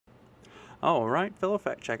All right, fellow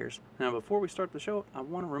fact checkers. Now, before we start the show, I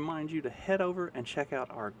want to remind you to head over and check out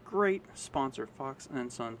our great sponsor, Fox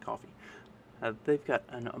and Son Coffee. They've got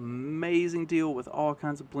an amazing deal with all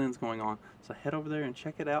kinds of blends going on. So head over there and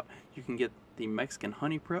check it out. You can get the Mexican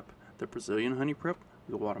honey prep, the Brazilian honey prep,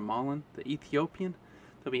 the Guatemalan, the Ethiopian.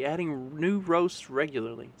 They'll be adding new roasts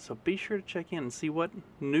regularly. So be sure to check in and see what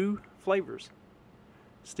new flavors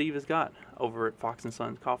Steve has got over at Fox and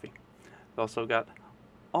Sons Coffee. They've also got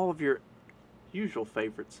all of your usual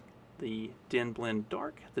favorites. The Den Blend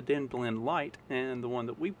Dark, the Den Blend Light, and the one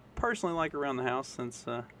that we personally like around the house since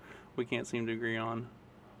we can't seem to agree on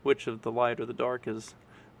which of the light or the dark is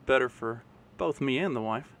better for both me and the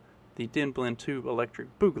wife, the Den Blend 2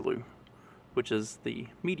 Electric Boogaloo, which is the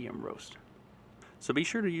medium roast. So be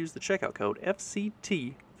sure to use the checkout code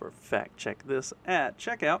FCT for Fact Check This at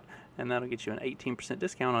checkout, and that'll get you an 18%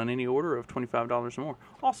 discount on any order of $25 or more.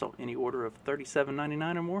 Also, any order of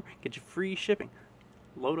 $37.99 or more, get you free shipping.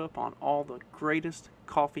 Load up on all the greatest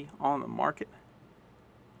coffee on the market,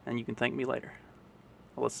 and you can thank me later.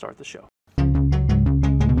 Let's start the show.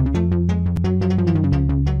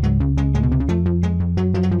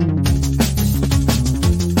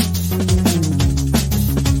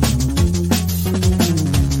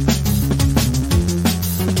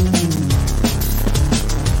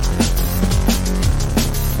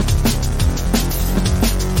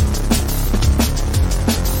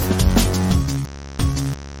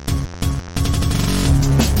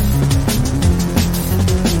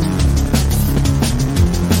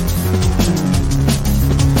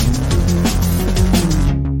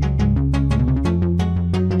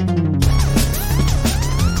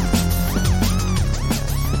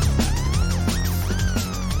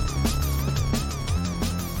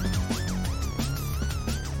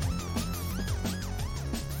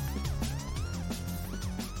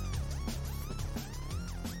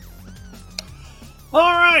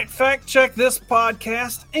 Fact check this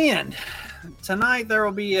podcast, and tonight there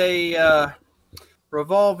will be a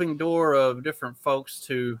revolving door of different folks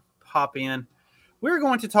to pop in. We're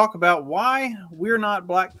going to talk about why we're not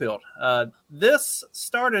black-pilled. This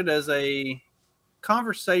started as a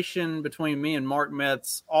conversation between me and Mark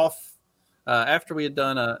Metz off after we had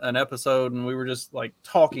done an episode, and we were just like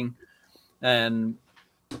talking, and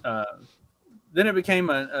then it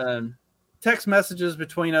became a text messages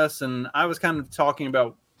between us, and I was kind of talking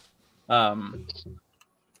about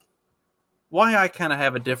why I kind of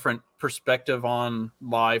have a different perspective on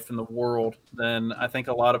life and the world than I think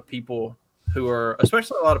a lot of people who are,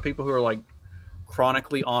 especially a lot of people who are like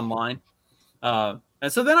chronically online. And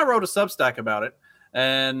so then I wrote a Substack about it,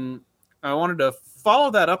 and I wanted to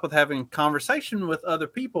follow that up with having conversation with other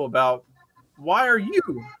people about why are you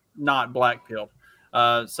not black-pilled?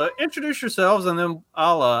 So introduce yourselves, and then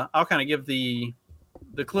I'll kind of give the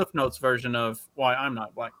Cliff Notes version of why I'm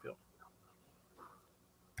not black-pilled.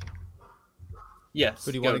 Yes.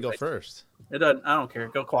 Who do you want to go first? It doesn't. I don't care.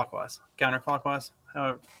 Go clockwise, counterclockwise,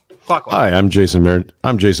 clockwise. Hi, I'm Jason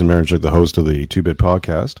Marinchuk, the host of the 2-Bit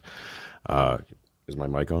Podcast. Is my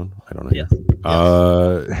mic on? I don't know. Yes.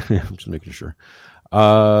 I'm just making sure.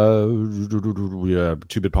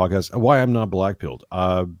 2-Bit Podcast. Why I'm not black-pilled?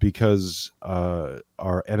 Because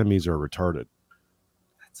our enemies are retarded.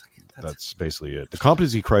 That's basically it. The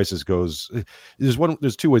competency crisis goes.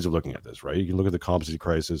 There's two ways of looking at this, right? You can look at the competency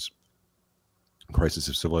crisis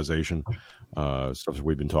of civilization, stuff that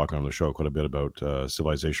we've been talking on the show quite a bit about,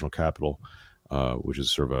 civilizational capital, which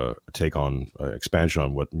is sort of a take on expansion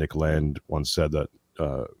on what Nick Land once said, that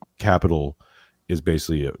capital is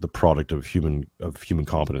basically the product of human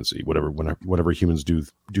competency. Whatever humans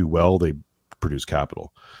do well, they produce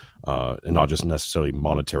capital, and not just necessarily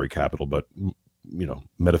monetary capital, but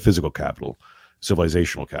metaphysical capital,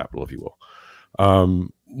 civilizational capital, if you will.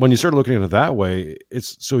 When you start looking at it that way,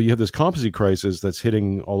 it's so you have this competency crisis that's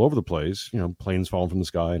hitting all over the place, planes falling from the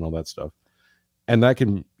sky and all that stuff. And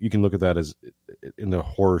you can look at that as in the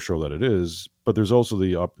horror show that it is, but there's also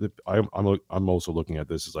I'm also looking at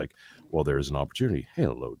this as like, well, there's an opportunity.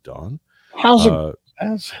 Hello, Don. How's it?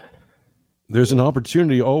 There's an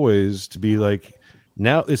opportunity always to be like,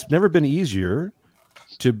 now it's never been easier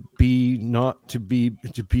to be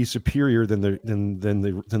superior than the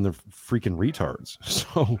freaking retards.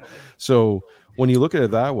 So when you look at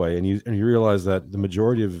it that way, and you realize that the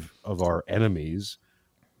majority of our enemies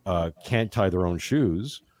can't tie their own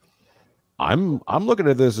shoes, I'm looking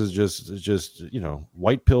at this as just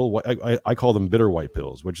white pill. I call them bitter white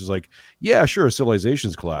pills, which is like, yeah, sure,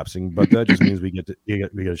 civilization's collapsing, but that just means we get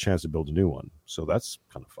a chance to build a new one. So that's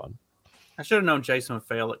kind of fun. I should have known Jason would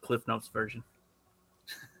fail at Cliff Notes version.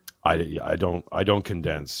 I don't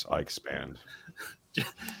condense. I expand.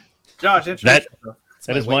 Josh, that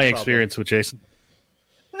is my experience with Jason.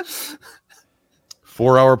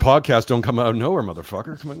 4-hour podcast don't come out of nowhere,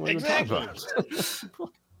 motherfucker. Come on, what are you talking about?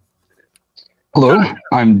 Hello,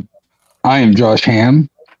 I am Josh Ham.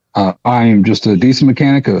 I am just a decent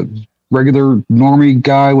mechanic, a regular normie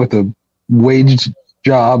guy with a waged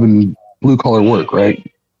job and blue collar work,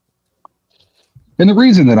 right? And the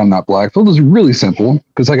reason that I'm not black-pilled is really simple,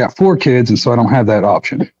 because I got 4 kids, and so I don't have that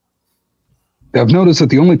option. I've noticed that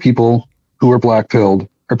the only people who are black-pilled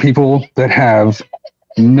are people that have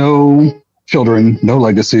no children, no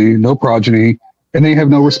legacy, no progeny, and they have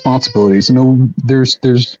no responsibilities.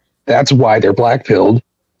 That's why they're black-pilled,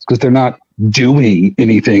 because they're not doing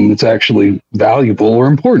anything that's actually valuable or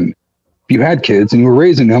important. If you had kids and you were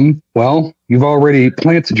raising them, well, you've already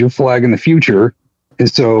planted your flag in the future, and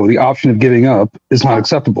so the option of giving up is not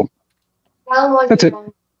acceptable. That's it.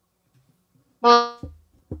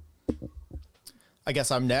 I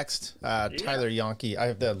guess I'm next. Tyler Yonke. I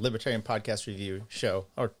have the Libertarian Podcast Review show,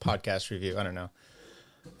 or podcast review. I don't know.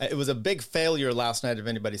 It was a big failure last night, if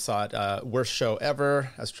anybody saw it. Worst show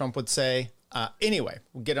ever, as Trump would say. Anyway,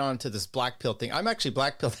 we'll get on to this black pill thing. I'm actually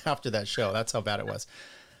black pilled after that show. That's how bad it was.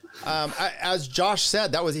 As Josh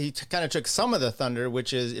said, he kind of took some of the thunder,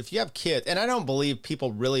 which is if you have kids, and I don't believe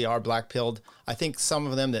people really are black pilled. I think some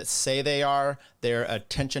of them that say they're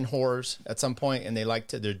attention whores at some point, and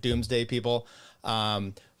they're doomsday people.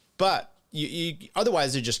 But you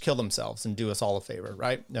otherwise they just kill themselves and do us all a favor,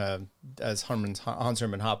 right? As Hans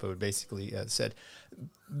Hermann Hoppe would basically said.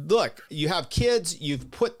 Look, you have kids, you've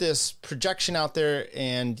put this projection out there,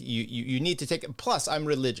 and you need to take it. Plus, I'm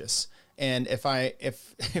religious. And if I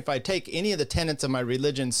take any of the tenets of my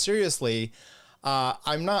religion seriously,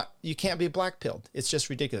 you can't be black-pilled. It's just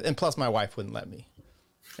ridiculous. And plus, my wife wouldn't let me.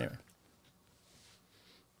 Anyway.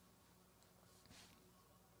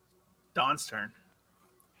 Don's turn.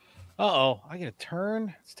 Uh-oh, I get a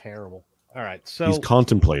turn? It's terrible. All right, so... He's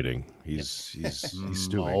contemplating. He's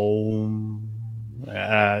stewing.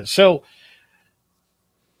 So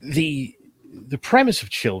the premise of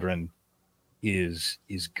children is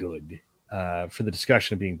good for the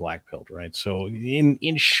discussion of being black-pilled, right? So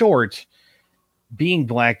in short, being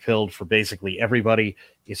black-pilled for basically everybody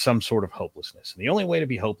is some sort of hopelessness. And the only way to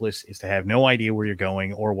be hopeless is to have no idea where you're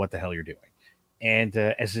going or what the hell you're doing. And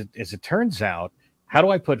as it turns out, how do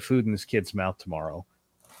I put food in this kid's mouth tomorrow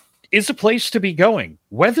is a place to be going,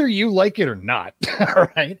 whether you like it or not. All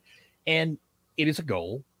right. And it is a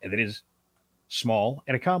goal, and it is small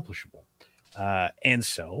and accomplishable. And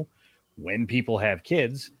so when people have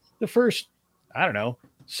kids, the first,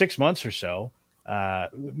 6 months or so,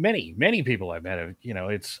 many people I've met,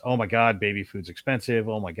 it's, oh my God, baby food's expensive.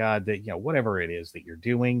 Oh my God, that, whatever it is that you're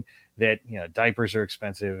doing, that, diapers are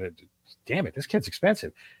expensive. Damn it, this kid's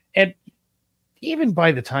expensive. And even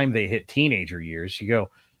by the time they hit teenager years, you go,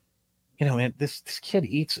 man, this kid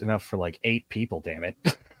eats enough for like 8 people, damn it.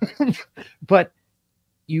 But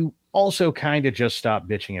you also kind of just stop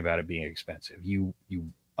bitching about it being expensive. You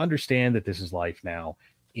understand that this is life now.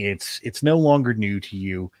 It's no longer new to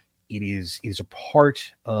you. It is a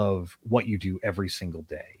part of what you do every single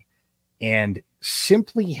day. And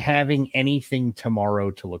simply having anything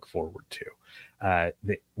tomorrow to look forward to.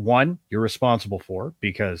 That one, you're responsible for,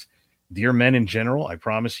 because dear men in general, I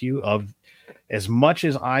promise you, of as much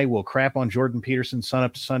as I will crap on Jordan Peterson sun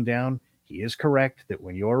up to sundown, he is correct that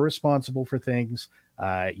when you're responsible for things,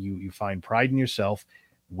 you find pride in yourself,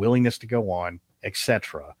 willingness to go on,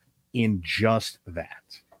 etc. in just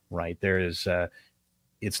that, right? There is,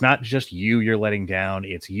 it's not just you're letting down,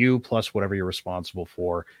 it's you plus whatever you're responsible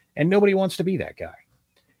for, and nobody wants to be that guy.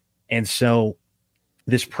 And so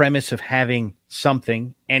this premise of having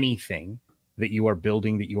something, anything that you are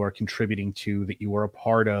building, that you are contributing to, that you are a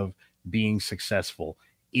part of being successful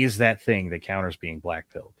is that thing that counters being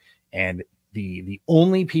black-pilled. And the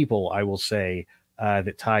only people I will say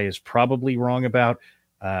that Ty is probably wrong about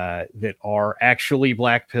that are actually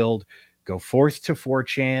black-pilled, go forth to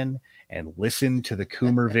 4chan and listen to the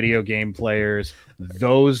Coomer video game players.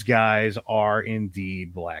 Those guys are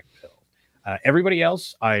indeed black-pilled. Everybody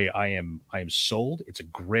else, I am sold. It's a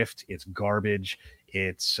grift. It's garbage.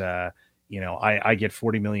 It's, I get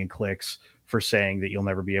 40 million clicks for saying that you'll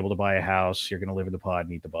never be able to buy a house. You're going to live in the pod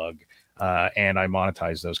and eat the bug. And I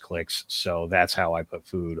monetize those clicks. So that's how I put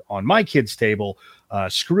food on my kids' table.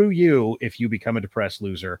 Screw you if you become a depressed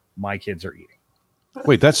loser. My kids are eating.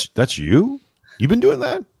 Wait, that's you? You've been doing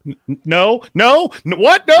that? No.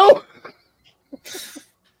 What? No.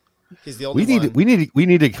 He's the only we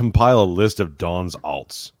need to compile a list of Don's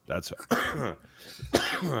alts. That's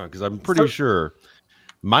because I'm pretty sure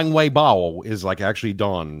Mang Wei Bao is like actually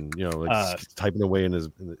Don, like typing away in his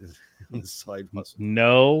side hustle.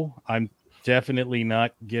 No, I'm definitely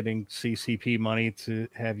not getting CCP money to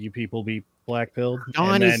have you people be black-pilled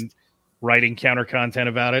and then writing counter content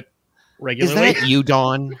about it regularly. Is that you,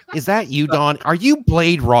 Don? Is that you, Don? Are you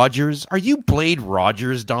Blade Rogers? Are you Blade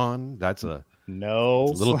Rogers, Don? That's a no.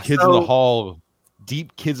 Little kids in the hall,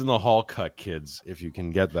 deep kids in the hall cut kids, if you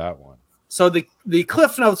can get that one. So the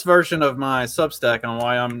Cliff Notes version of my Substack on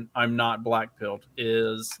why I'm not black-pilled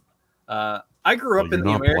is I grew up in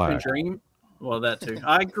the American dream. Well, that too.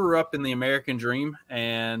 I grew up in the American dream,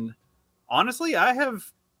 and honestly, I have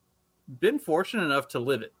been fortunate enough to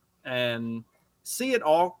live it and see it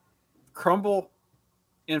all crumble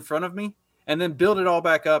in front of me and then build it all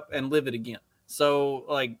back up and live it again. So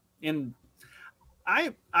like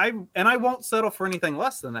I won't settle for anything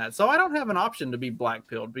less than that. So I don't have an option to be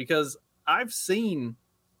black-pilled because I've seen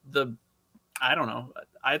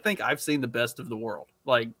I think I've seen the best of the world.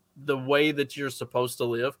 Like the way that you're supposed to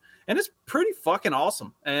live. And it's pretty fucking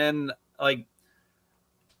awesome. And like,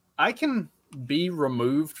 I can be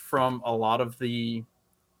removed from a lot of the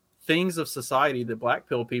things of society that black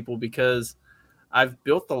pill people because I've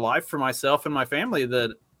built the life for myself and my family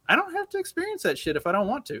that I don't have to experience that shit if I don't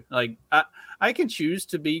want to. Like I can choose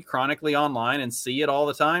to be chronically online and see it all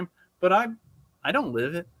the time, but I don't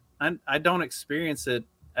live it. I don't experience it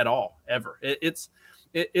at all ever. It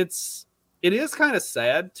is kind of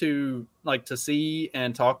sad to see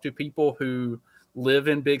and talk to people who live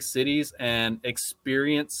in big cities and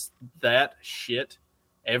experience that shit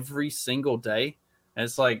every single day. And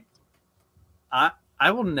it's like,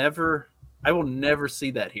 I will never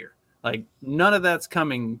see that here. Like none of that's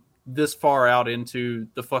coming this far out into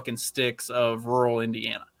the fucking sticks of rural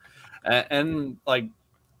Indiana. And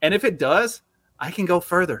if it does, I can go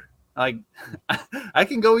further. Like I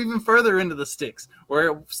can go even further into the sticks where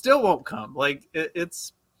it still won't come. Like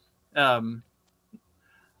it's I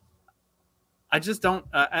just don't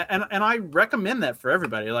and I recommend that for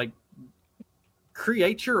everybody. Like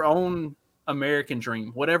create your own American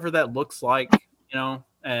dream, whatever that looks like,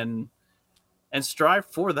 and strive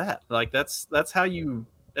for that. Like that's how you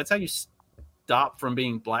stop from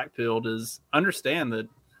being black-pilled, is understand that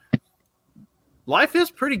life is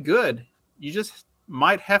pretty good. You just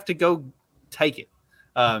might have to go take it.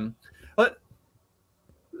 But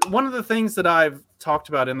one of the things that I've talked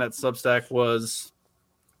about in that Substack was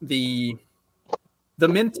the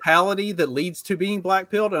mentality that leads to being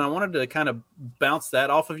black-pilled, and I wanted to kind of bounce that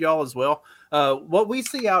off of y'all as well. What we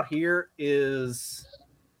see out here is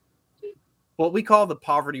what we call the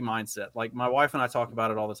poverty mindset. Like my wife and I talk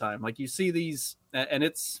about it all the time. Like you see these, and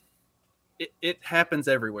it happens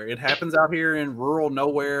everywhere. It happens out here in rural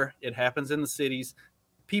nowhere. It happens in the cities.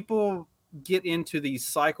 People get into these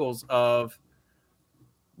cycles of,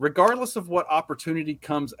 regardless of what opportunity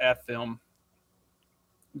comes at them,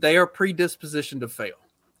 they are predispositioned to fail.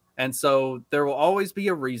 And so there will always be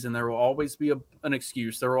a reason. There will always be an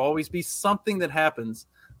excuse. There will always be something that happens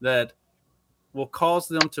that will cause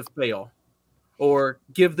them to fail or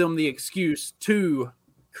give them the excuse to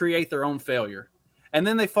create their own failure. And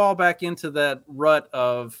then they fall back into that rut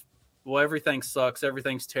of, well, everything sucks.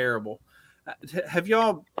 Everything's terrible. Have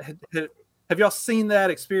y'all seen that,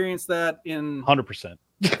 experienced that in 100%?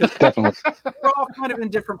 Definitely. We're all kind of in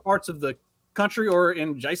different parts of the country, or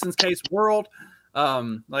in Jason's case, world.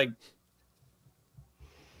 Like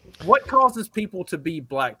what causes people to be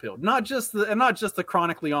black-pilled? Not just the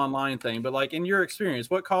chronically online thing, but like in your experience,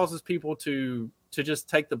 what causes people to just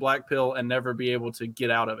take the black pill and never be able to get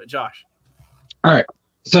out of it? Josh. All right.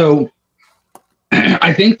 So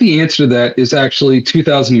I think the answer to that is actually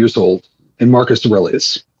 2,000 years old in Marcus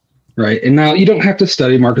Aurelius, right? And now you don't have to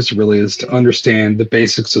study Marcus Aurelius to understand the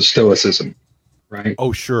basics of Stoicism, right?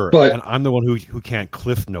 Oh, sure. But and I'm the one who can't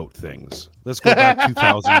cliff note things. Let's go back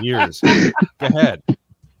 2,000 years. Go ahead.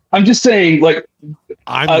 I'm just saying, like,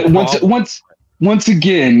 once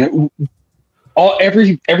again,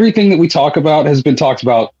 everything that we talk about has been talked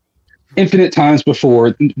about infinite times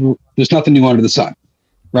before. There's nothing new under the sun,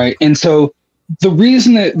 right? And so the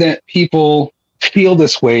reason that people feel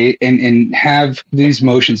this way and have these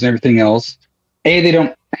emotions and everything else, A, they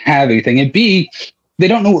don't have anything, and B, they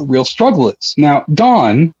don't know what real struggle is. Now,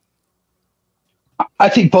 Don, I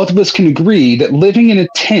think both of us can agree that living in a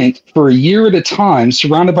tent for a year at a time,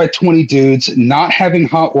 surrounded by 20 dudes, not having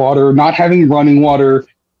hot water, not having running water,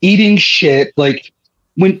 eating shit, like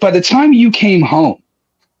by the time you came home,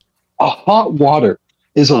 a hot water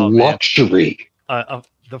is a luxury.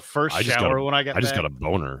 the first I just shower when I got I just back, got a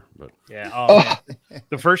boner. But yeah. Oh. Man.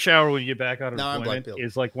 The first shower when you get back out of Now I'm employment black-pilled.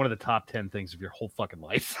 is like one of the top 10 things of your whole fucking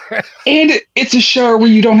life. And it's a shower where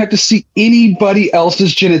you don't have to see anybody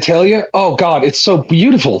else's genitalia. Oh God, it's so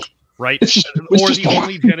beautiful. Right? It's just, Or it's just the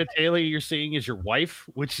only genitalia you're seeing is your wife,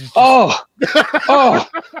 which is just, oh,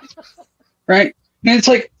 right. And it's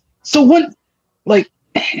like, so what, like,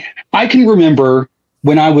 I can remember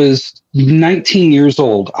when I was 19 years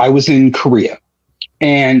old, I was in Korea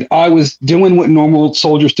and I was doing what normal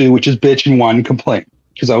soldiers do, which is bitch and whine and complain,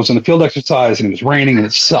 because I was in a field exercise and it was raining and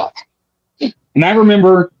it sucked. And I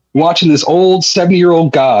remember watching this old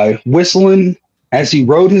 70-year-old guy whistling as he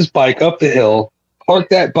rode his bike up the hill, parked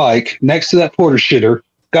that bike next to that porta shitter,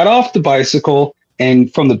 got off the bicycle,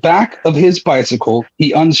 and from the back of his bicycle,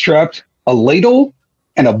 he unstrapped a ladle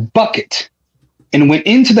and a bucket and went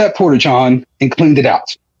into that porta john and cleaned it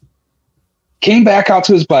out. Came back out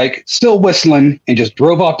to his bike, still whistling, and just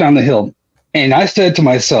drove off down the hill. And I said to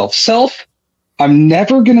myself, I'm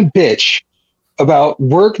never going to bitch about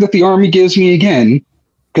work that the Army gives me again,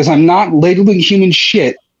 because I'm not ladling human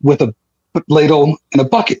shit with a ladle and a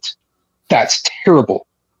bucket. That's terrible.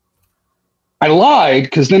 I lied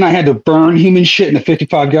because then I had to burn human shit in a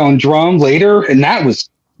 55-gallon drum later, and that was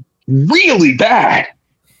really bad.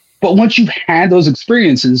 But once you've had those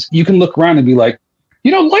experiences, you can look around and be like,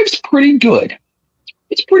 life's pretty good.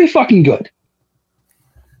 It's pretty fucking good.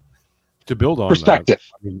 to build on Perspective.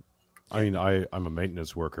 that, I'm a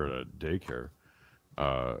maintenance worker at a daycare,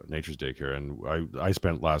 nature's daycare, and I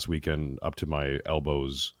spent last weekend up to my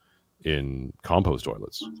elbows in compost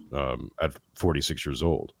toilets at 46 years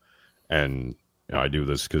old. And I do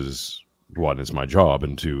this because, one, it's my job,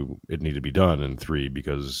 and two, it needed to be done, and three,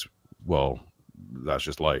 because, well, that's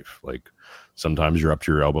just life. Like, sometimes you're up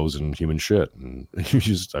to your elbows in human shit, and you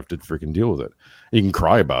just have to freaking deal with it. You can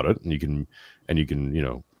cry about it, and you can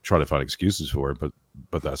try to find excuses for it,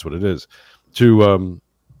 but that's what it is. To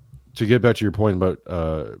get back to your point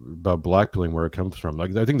about blackpilling, where it comes from,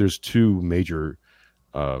 like, I think there's two major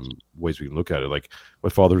ways we can look at it. Like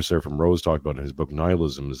what Father Seraphim Rose talked about in his book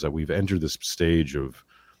Nihilism, is that we've entered this stage of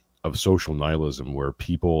social nihilism where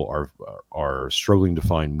people are struggling to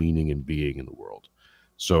find meaning and being in the world.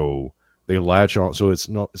 So they latch on. So it's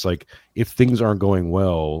like, if things aren't going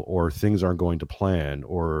well, or things aren't going to plan,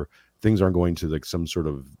 or things aren't going to like some sort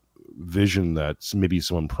of vision that maybe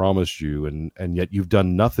someone promised you, and yet you've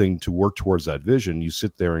done nothing to work towards that vision, you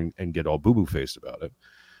sit there and get all boo-boo faced about it.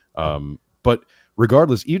 But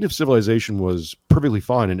regardless, even if civilization was perfectly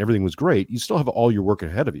fine and everything was great, you still have all your work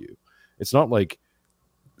ahead of you. It's not like,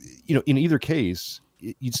 in either case,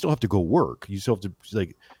 you'd still have to go work. You still have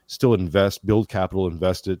to still invest, build capital,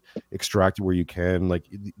 invest it, extract it where you can. Like,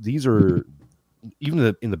 these are,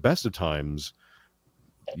 even in the best of times,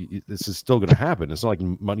 this is still going to happen. It's not like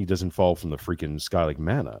money doesn't fall from the freaking sky like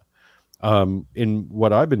manna. In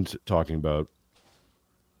what I've been talking about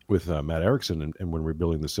with Matt Erickson, and when we're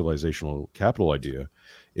building the civilizational capital idea,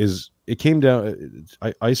 is it came down.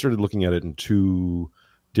 I started looking at it in two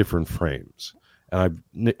different frames,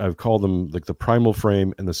 and I've called them like the primal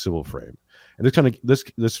frame and the civil frame. And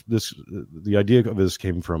the idea of this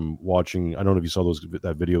came from watching. I don't know if you saw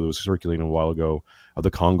that video that was circulating a while ago of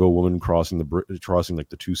the Congo woman crossing like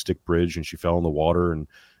the 2-stick bridge, and she fell in the water, and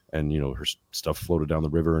her stuff floated down the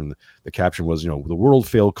river, and the caption was, the world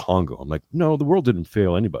failed Congo. I'm like, no, the world didn't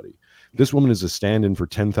fail anybody. This woman is a stand-in for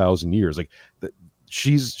 10,000 years. Like,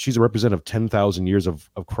 she's a representative of 10,000 years of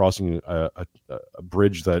crossing a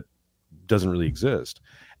bridge that doesn't really exist.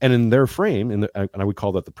 And in their frame, and I would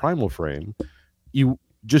call that the primal frame, you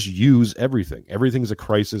just use everything. Everything's a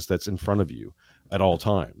crisis that's in front of you at all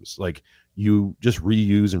times. Like, you just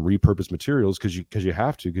reuse and repurpose materials because you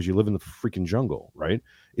have to, because you live in the freaking jungle, right?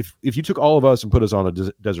 If you took all of us and put us on a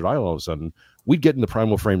desert island all of a sudden, we'd get in the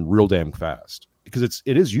primal frame real damn fast, because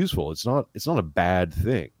it is useful. It's not a bad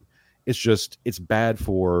thing. It's bad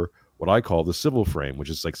for what I call the civil frame, which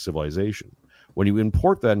is like civilization. When you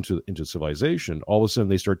import that into civilization, all of a sudden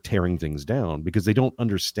they start tearing things down because they don't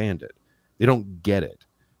understand it. They don't get it.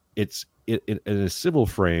 In a civil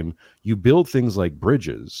frame, you build things like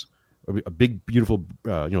bridges, a big, beautiful,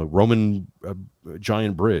 Roman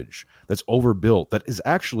giant bridge that's overbuilt, that is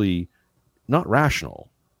actually not rational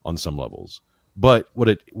on some levels. But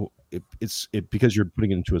it's because you're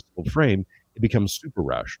putting it into a civil frame, it becomes super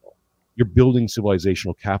rational. You're building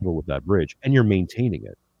civilizational capital with that bridge, and you're maintaining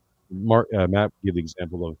it. Matt gave the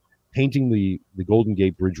example of painting the Golden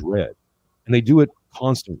Gate Bridge red, and they do it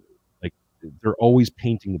constantly. Like, they're always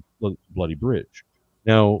painting the bloody bridge.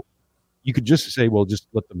 Now, you could just say, well, just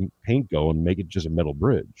let the paint go and make it just a metal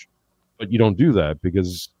bridge, but you don't do that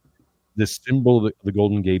because the symbol of the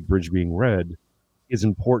Golden Gate Bridge being red is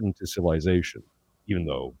important to civilization, even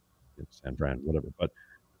though it's San Fran, whatever. But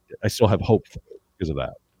I still have hope for it because of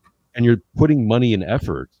that. And you're putting money and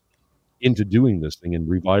effort into doing this thing and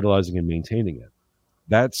revitalizing and maintaining it.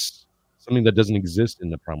 That's something that doesn't exist in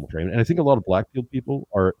the primal frame. And I think a lot of Blackfield people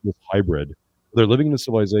are this hybrid. They're living in the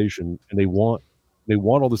civilization and they want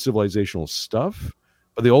all the civilizational stuff,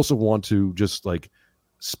 but they also want to just like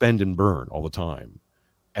spend and burn all the time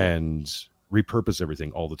and repurpose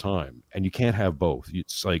everything all the time. And you can't have both.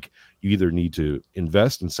 It's like you either need to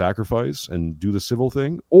invest and sacrifice and do the civil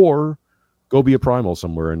thing, or go be a primal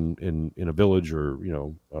somewhere in a village or,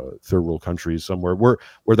 third world countries somewhere where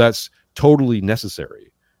that's totally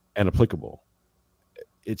necessary and applicable.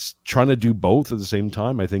 It's trying to do both at the same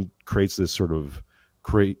time, I think, creates this sort of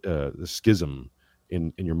the schism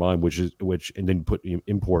in your mind, which and then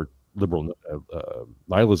import liberal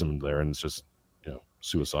nihilism there, and it's just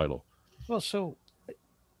suicidal. Well, so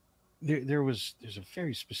there's a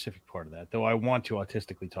very specific part of that, though I want to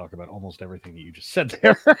autistically talk about almost everything that you just said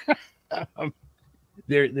there.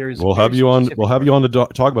 We'll have you on to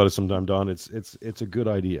talk about it sometime, Don. It's a good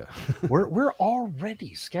idea. We're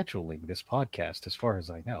already scheduling this podcast, as far as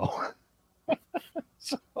I know.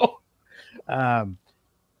 So,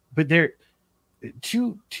 but there,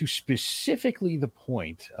 to specifically the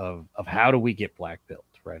point of how do we get black pilled,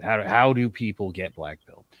 right? How do people get black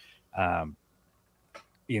pilled?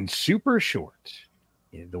 In super short,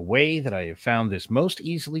 the way that I have found this most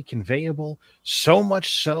easily conveyable, so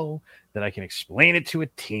much so that I can explain it to a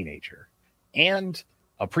teenager and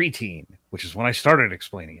a preteen, which is when I started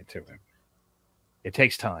explaining it to him. It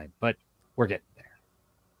takes time, but we're getting there.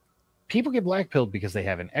 People get blackpilled because they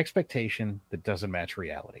have an expectation that doesn't match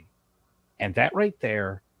reality. And that right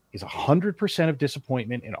there is 100% of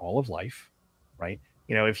disappointment in all of life, right?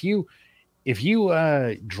 If you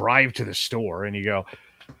drive to the store and you go,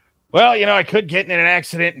 well, I could get in an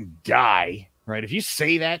accident and die, right? If you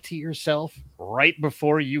say that to yourself right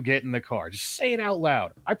before you get in the car, just say it out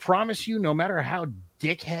loud. I promise you, no matter how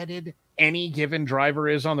dickheaded any given driver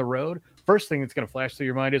is on the road, first thing that's going to flash through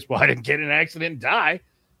your mind is, well, I didn't get in an accident and die.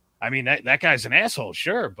 I mean, that guy's an asshole,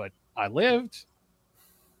 sure, but I lived.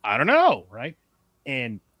 I don't know, right?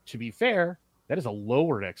 And to be fair, that is a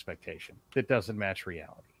lowered expectation that doesn't match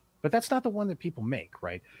reality. But that's not the one that people make,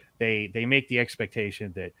 right? They make the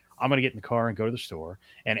expectation that I'm going to get in the car and go to the store,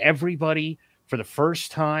 and everybody for the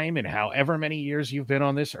first time in however many years you've been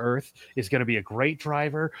on this earth is going to be a great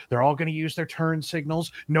driver. They're all going to use their turn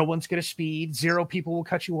signals. No one's going to speed. 0 people will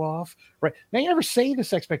cut you off, right? Now, you never say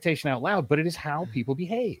this expectation out loud, but it is how people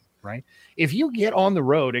behave, right? If you get on the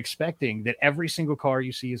road expecting that every single car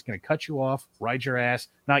you see is going to cut you off, ride your ass,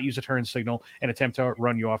 not use a turn signal, and attempt to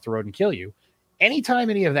run you off the road and kill you, anytime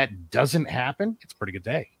any of that doesn't happen, it's a pretty good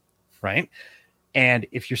day, right? And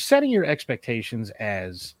if you're setting your expectations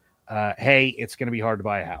as, hey, it's going to be hard to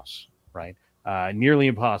buy a house, right? Nearly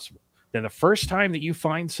impossible. Then the first time that you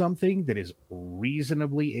find something that is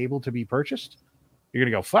reasonably able to be purchased, you're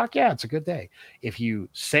going to go, fuck yeah, it's a good day. If you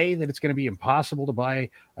say that it's going to be impossible to buy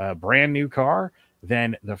a brand new car,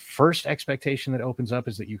 then the first expectation that opens up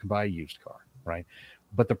is that you can buy a used car, right?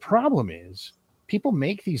 But the problem is, people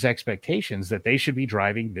make these expectations that they should be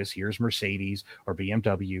driving this year's Mercedes or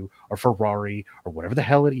BMW or Ferrari or whatever the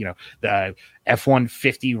hell the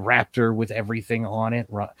F-150 Raptor with everything on it.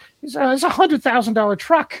 It's a $100,000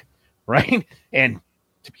 truck, right? And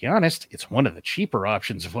to be honest, it's one of the cheaper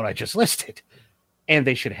options of what I just listed. And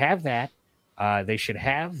they should have that. They should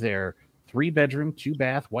have their 3-bedroom,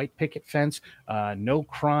 2-bath, white picket fence, no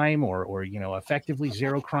crime or effectively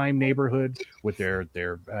 0 crime neighborhood with their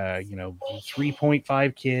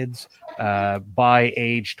 3.5 kids by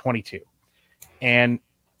age 22. And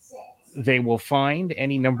they will find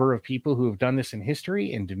any number of people who have done this in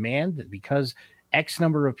history and demand that because X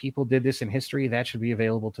number of people did this in history, that should be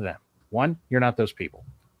available to them. 1, you're not those people.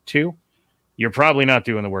 2, you're probably not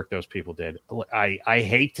doing the work those people did. I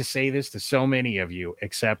hate to say this to so many of you,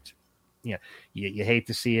 except you hate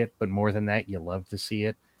to see it, but more than that, you love to see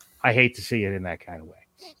it. I hate to see it in that kind of way.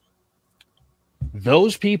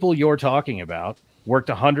 Those people you're talking about worked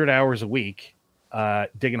 100 hours a week,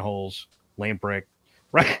 digging holes, laying brick,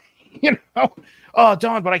 right? Oh,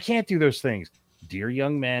 Don, but I can't do those things. Dear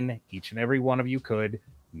young men, each and every one of you could.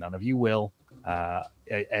 None of you will.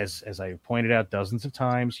 As I pointed out dozens of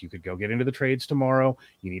times, you could go get into the trades tomorrow.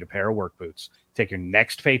 You need a pair of work boots. Take your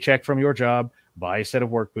next paycheck from your job, buy a set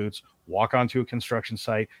of work boots, walk onto a construction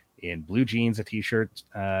site in blue jeans, a t-shirt,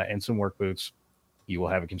 and some work boots. You will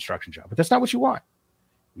have a construction job. But that's not what you want.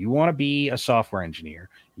 You want to be a software engineer.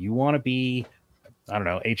 You want to be I don't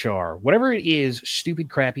know, HR, whatever it is, stupid,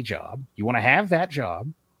 crappy job. You want to have that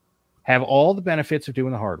job, have all the benefits of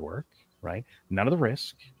doing the hard work, right? None of the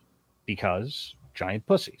risk, because giant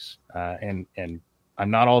pussies. And I'm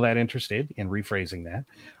not all that interested in rephrasing that.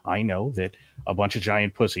 I know that a bunch of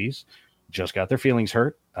giant pussies just got their feelings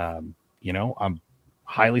hurt. I'm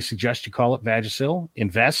highly suggest you call it Vagisil.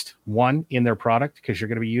 Invest in their product because you're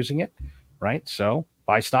going to be using it, right? So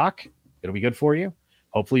buy stock. It'll be good for you.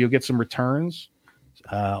 Hopefully you'll get some returns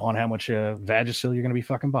on how much Vagisil you're going to be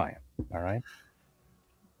fucking buying. All right.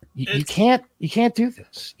 You can't do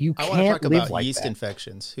this. You I can't want to talk live about like yeast that.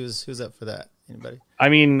 infections. Who's up for that? Anybody? I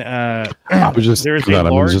mean, I was just there's thinking a that. I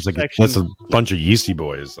mean, large it's just like section. that's a bunch of yeasty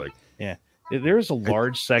boys. Like There is a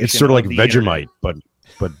large section. it's sort of like the internet. Vegemite,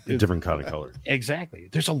 but a different kind of color. Exactly.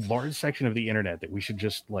 There's a large section of the internet that we should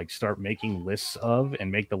just like start making lists of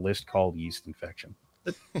and make the list called yeast infection.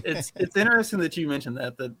 It's interesting that you mentioned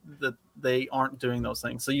that they aren't doing those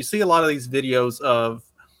things. So you see a lot of these videos of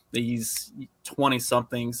these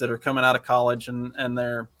 20-somethings that are coming out of college and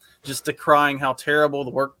they're just decrying how terrible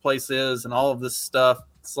the workplace is and all of this stuff.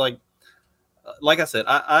 It's like I said,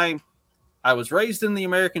 I was raised in the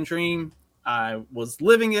American dream. I was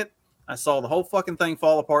living it. I saw the whole fucking thing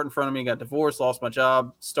fall apart in front of me. Got divorced, lost my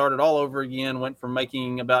job, started all over again. Went from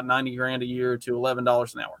making about $90,000 a year to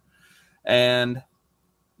 $11 an hour, and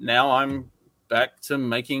now I'm back to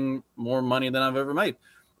making more money than I've ever made.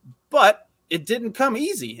 But it didn't come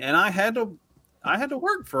easy, and I had to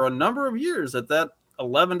work for a number of years at that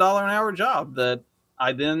 $11 an hour job that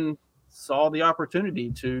I then saw the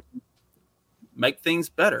opportunity to make things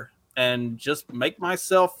better and just make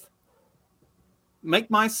myself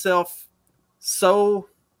so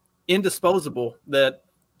indisposable that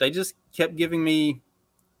they just kept giving me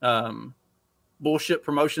bullshit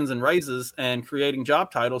promotions and raises and creating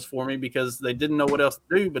job titles for me because they didn't know what else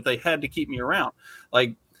to do, but they had to keep me around.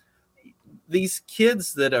 Like these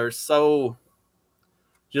kids that are so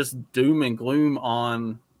just doom and gloom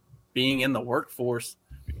on being in the workforce,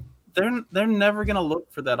 they're never going to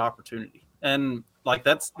look for that opportunity. And like,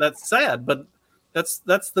 that's sad, but that's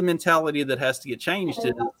the mentality that has to get changed.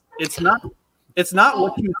 It's not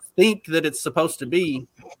what you think that it's supposed to be.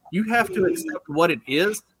 You have to accept what it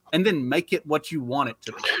is and then make it what you want it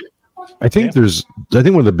to be. I think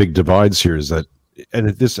one of the big divides here is that, and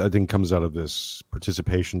this I think comes out of this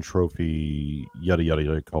participation trophy, yada, yada,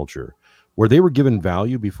 yada culture, where they were given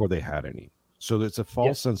value before they had any. So it's a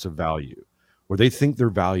false sense of value where they think they're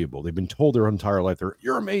valuable. They've been told their entire life,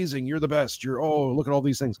 you're amazing, you're the best, look at all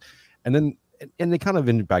these things. And then, and they kind of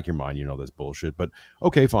in the back of your mind, this bullshit, but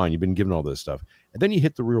okay, fine. You've been given all this stuff. And then you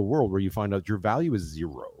hit the real world where you find out your value is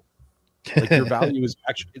zero. Like your value is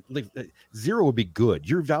actually like, zero would be good.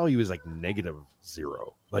 Your value is like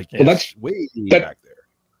 -0. Like that's way back there.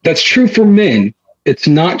 That's true for men. It's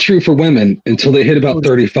not true for women until they hit about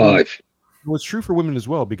 35. Well, it's true for women as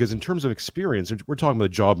well, because in terms of experience, we're talking about the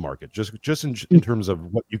job market, just in terms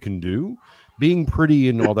of what you can do, being pretty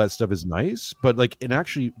and all that stuff is nice, but like, and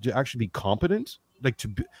to actually be competent, like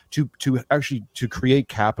to actually create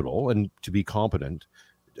capital and to be competent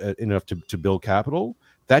enough to build capital,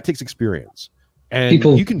 that takes experience. And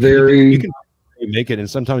you can make it, and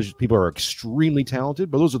sometimes people are extremely talented,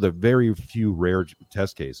 but those are the very few rare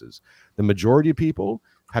test cases. The majority of people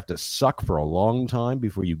have to suck for a long time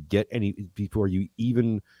before you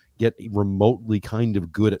even get remotely kind of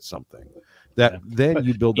good at something. Then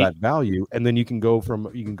you build that value, and then you can go,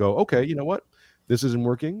 okay, you know what? This isn't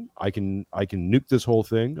working. I can nuke this whole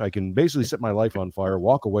thing. I can basically set my life on fire,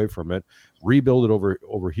 walk away from it, rebuild it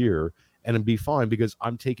over here, and it'd be fine because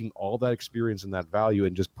I'm taking all that experience and that value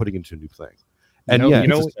and just putting it into a new thing. And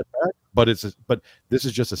it's a setback, but this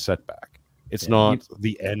is just a setback. It's not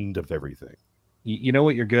the end of everything. You know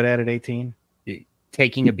what you're good at 18?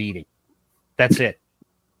 Taking a beating. That's it,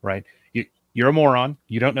 right? You're a moron.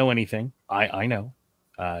 You don't know anything. I know.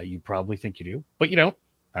 You probably think you do, but you don't.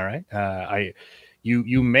 All right.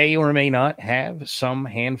 You may or may not have some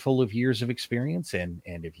handful of years of experience, and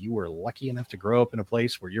if you were lucky enough to grow up in a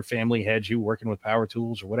place where your family had you working with power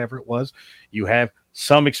tools or whatever it was, you have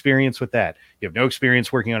some experience with that. You have no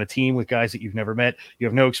experience working on a team with guys that you've never met. You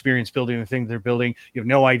have no experience building the thing they're building. You have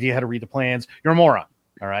no idea how to read the plans. You're a moron.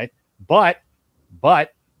 All right. But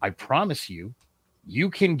I promise you, you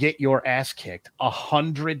can get your ass kicked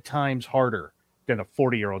 100 times harder than a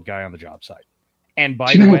 40-year-old guy on the job site. And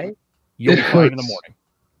by the way, you'll be fine in the morning.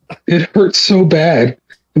 It hurts so bad.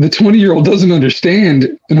 The 20-year-old doesn't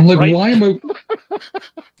understand. And I'm like, right? Why am I?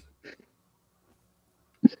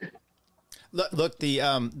 Look,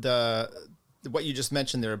 the what you just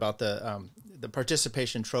mentioned there about the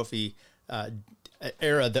participation trophy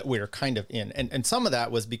era that we're kind of in. And some of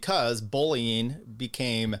that was because bullying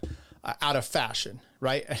became out of fashion,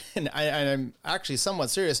 right? And I'm actually somewhat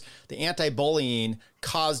serious. The anti-bullying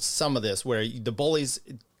caused some of this, where the bullies,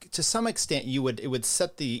 to some extent, it would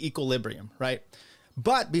set the equilibrium, right?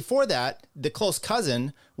 But before that, the close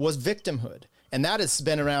cousin was victimhood. And that has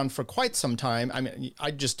been around for quite some time. I mean,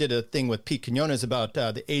 I just did a thing with Pete Quinones about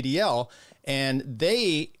the ADL, and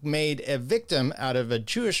they made a victim out of a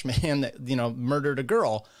Jewish man that, murdered a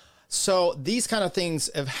girl. So these kind of things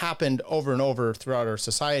have happened over and over throughout our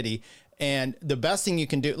society. And the best thing you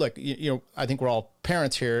can do, look, I think we're all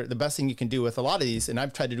parents here. The best thing you can do with a lot of these, and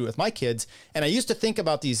I've tried to do with my kids, and I used to think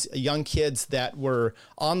about these young kids that were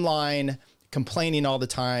online complaining all the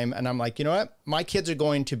time. And I'm like, you know what? My kids are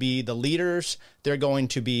going to be the leaders.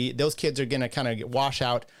 Those kids are going to kind of wash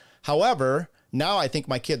out. However, now I think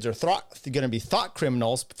my kids are going to be thought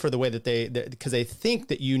criminals for the way that because they think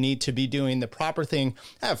that you need to be doing the proper thing.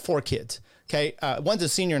 I have 4 kids. Okay. One's a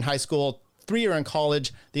senior in high school, 3 are in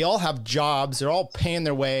college. They all have jobs. They're all paying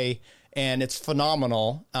their way, and it's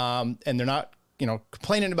phenomenal. And they're not,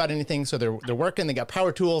 complaining about anything. So they're working, they got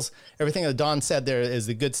power tools. Everything that Don said there is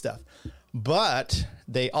the good stuff. But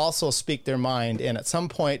they also speak their mind, and at some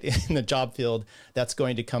point in the job field, that's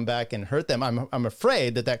going to come back and hurt them. I'm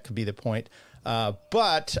afraid that could be the point.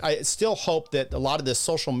 But I still hope that a lot of this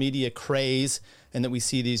social media craze, and that we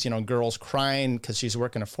see these, girls crying because she's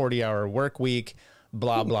working a 40-hour work week,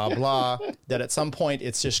 blah, blah, blah, that at some point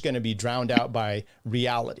it's just going to be drowned out by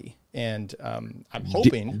reality. And I'm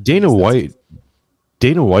hoping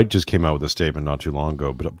Dana White just came out with a statement not too long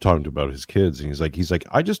ago, but I'm talking about his kids, and he's like,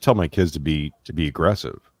 I just tell my kids to be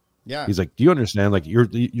aggressive. Yeah. He's like, do you understand? Like, you're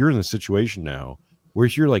in a situation now where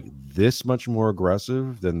if you're like this much more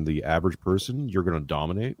aggressive than the average person, you're going to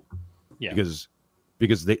dominate. Yeah.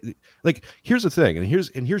 Because they, like, here's the thing, and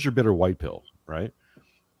here's your bitter white pill, right?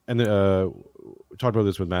 And we talked about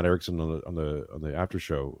this with Matt Erickson on the after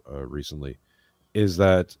show recently, is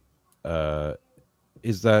that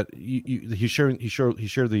he shared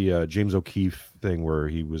the James O'Keefe thing where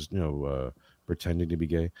he was pretending to be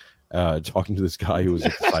gay, talking to this guy who was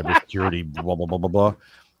like cybersecurity blah blah blah blah blah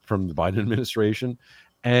from the Biden administration,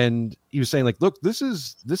 and he was saying like, look, this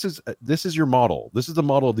is your model. This is the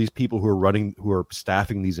model of these people who are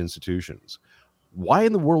staffing these institutions. Why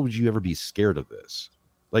in the world would you ever be scared of this?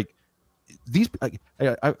 Like, these,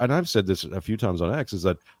 and I've said this a few times on X, is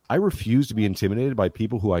that I refuse to be intimidated by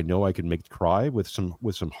people who I know I can make cry with some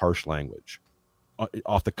harsh language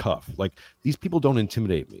off the cuff. Like, these people don't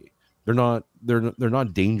intimidate me. They're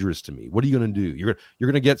not dangerous to me. What are you going to do? You're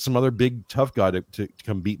going to get some other big tough guy to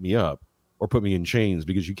come beat me up or put me in chains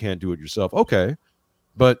because you can't do it yourself. Okay,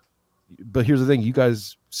 but here's the thing: you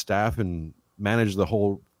guys staff and manage the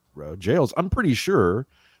whole jails. I'm pretty sure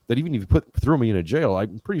that even if you throw me in a jail,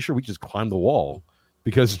 I'm pretty sure we just climb the wall,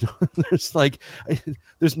 because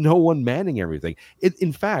there's no one manning everything.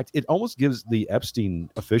 In fact, it almost gives the Epstein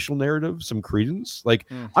official narrative some credence. Like,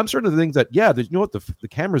 I'm starting to think that, yeah, you know what, the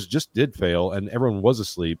cameras just did fail and everyone was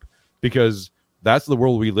asleep, because that's the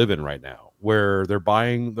world we live in right now, where they're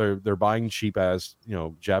buying cheap ass,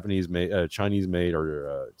 Japanese made, Chinese made,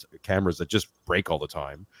 or cameras that just break all the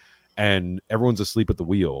time, and everyone's asleep at the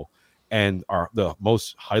wheel. And the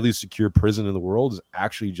most highly secure prison in the world is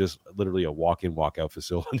actually just literally a walk-in, walk-out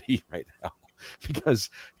facility right now, because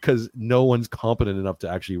no one's competent enough to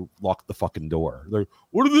actually lock the fucking door. They're like,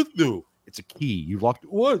 what does this do? It's a key. You locked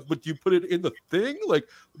it. What? But you put it in the thing? Like,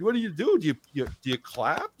 what do you do? Do you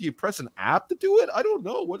clap? Do you press an app to do it? I don't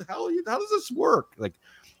know. How does this work? Like,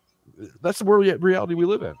 that's the reality we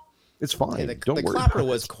live in. It's fine. Yeah, don't the worry. Clapper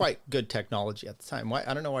was quite good technology at the time. Why?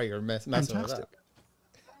 I don't know why you're messing with that.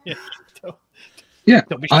 Yeah. Yeah,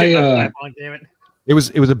 Don't be shitting on, damn it. It was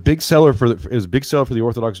a big seller for the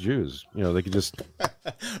Orthodox Jews. They could just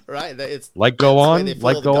right. It's like go on, they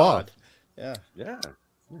like go on. Yeah. Yeah.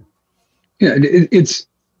 It's.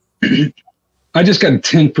 I just got a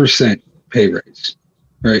 10% pay raise,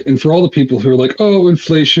 right? And for all the people who are like, "Oh,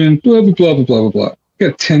 inflation, blah blah blah blah blah blah," I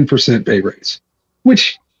got a 10% pay raise.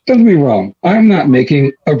 Which, don't get me wrong, I'm not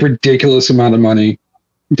making a ridiculous amount of money.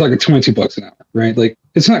 I'm talking $22 an hour, right? Like,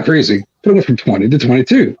 it's not crazy, but it went from 20 to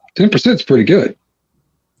 22. 10% is pretty good.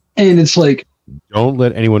 And it's like, don't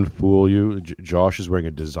let anyone fool you. Josh is wearing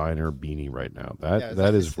a designer beanie right now.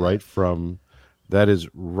 That is right from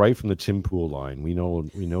the Tim Pool line. We know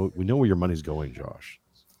where your money's going, Josh.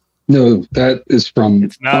 No, that is from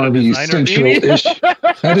Army Central Issue.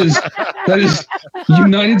 That is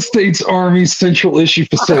United States Army Central Issue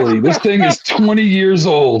facility. This thing is 20 years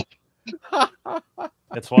old.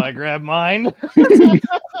 That's why I grabbed mine.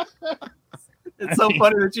 It's so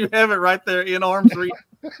funny that you have it right there in arm's reach.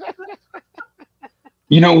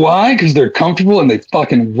 You know why? Because they're comfortable and they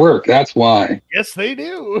fucking work. That's why. Yes, they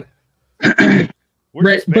do. We're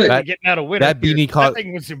Right, just but barely getting out of winter. that beanie here. cost- That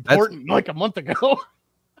thing was important like a month ago.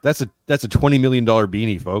 That's a $20 million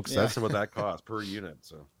beanie, folks. Yeah. That's what that costs per unit.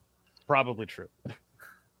 So Probably true.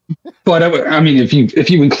 But I mean, if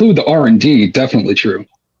you include the R&D, definitely true.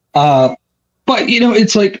 But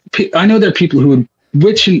it's like I know there are people who would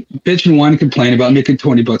bitch and whine and complain about making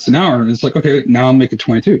 $20 an hour, and it's like, okay, now I'm making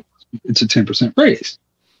 22. It's a 10% raise.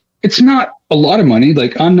 It's not a lot of money.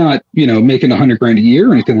 Like I'm not making $100,000 a year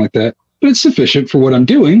or anything like that, but it's sufficient for what I'm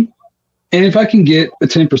doing. And if I can get a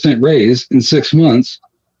 10% raise in 6 months,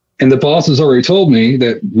 and the boss has already told me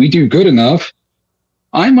that we do good enough,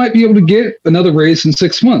 I might be able to get another raise in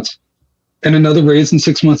 6 months and another raise in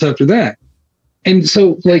 6 months after that. And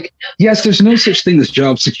so, like, yes, there's no such thing as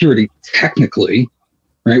job security, technically,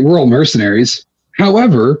 right? We're all mercenaries.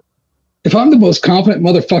 However, if I'm the most competent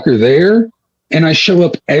motherfucker there and I show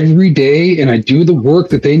up every day and I do the work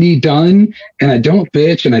that they need done and I don't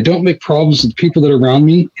bitch and I don't make problems with people that are around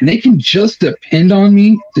me and they can just depend on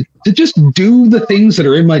me to just do the things that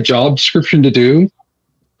are in my job description to do,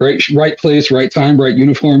 right place, right time, right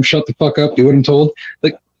uniform, shut the fuck up, do what I'm told.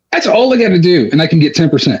 Like, that's all I got to do. And I can get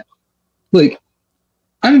 10%. Like,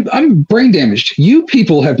 I'm brain damaged. You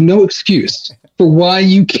people have no excuse for why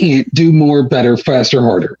you can't do more, better, faster,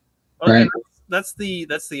 harder. Right. That's the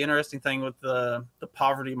interesting thing with the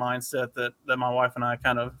poverty mindset that my wife and I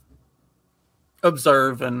kind of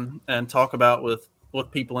observe and talk about with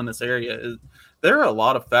people in this area. Is there are a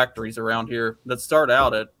lot of factories around here that start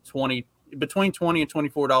out at between $20 and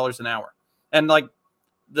 $24 an hour, and like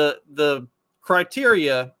the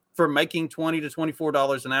criteria for making $20 to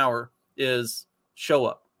 $24 an hour is show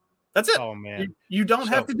up. That's it. Oh man, you don't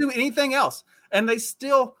have to do anything else, and they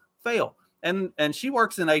still fail. And she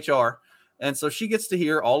works in HR, and so she gets to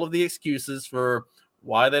hear all of the excuses for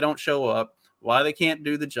why they don't show up, why they can't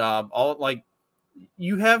do the job. All like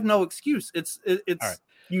you have no excuse. It's right.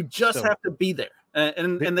 You just have to be there,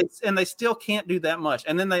 and they still can't do that much.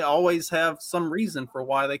 And then they always have some reason for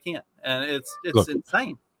why they can't, and it's Look,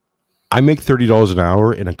 insane. I make $30 an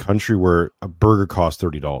hour in a country where a burger costs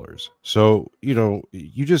 $30. So,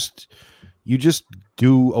 you just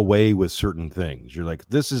do away with certain things. You're like,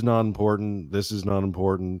 this is not important. This is not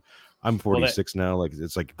important. I'm 46 now. Like,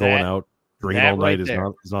 it's like going out, drinking all night is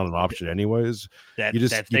not an option anyways. That you're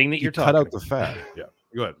talking cut out about. the fat. Yeah.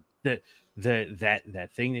 Go ahead. That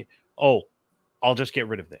thing that, I'll just get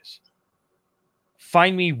rid of this.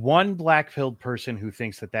 Find me one black-pilled person who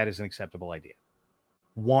thinks that is an acceptable idea.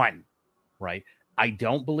 One. Right? I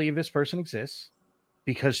don't believe this person exists,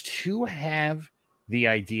 because to have the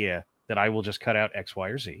idea that I will just cut out X, Y,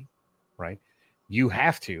 or Z, right? You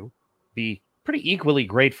have to be pretty equally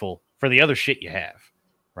grateful for the other shit you have,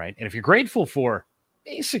 right? And if you're grateful for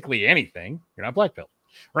basically anything, you're not black-pilled,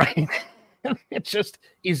 right? It just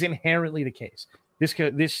is inherently the case.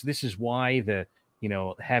 This is why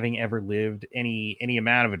having ever lived any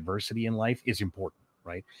amount of adversity in life is important,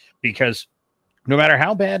 right? Because no matter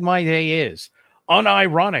how bad my day is,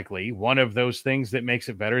 unironically, one of those things that makes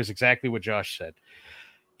it better is exactly what Josh said.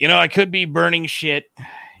 I could be burning shit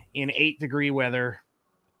in 8-degree weather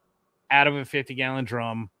out of a 50-gallon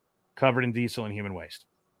drum covered in diesel and human waste.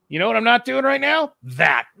 You know what I'm not doing right now?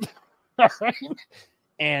 That. All right?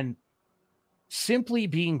 And simply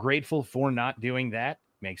being grateful for not doing that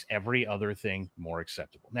makes every other thing more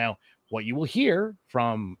acceptable. Now, what you will hear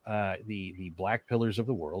from the black pillars of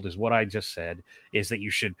the world is what I just said, is that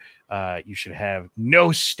you should have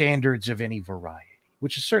no standards of any variety,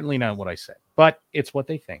 which is certainly not what I said, but it's what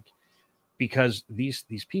they think, because these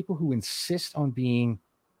people who insist on being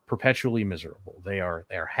perpetually miserable, they are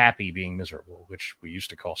happy being miserable, which we used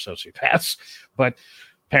to call sociopaths, but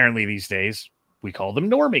apparently these days we call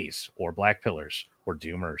them normies or black pillars or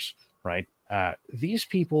doomers, right? These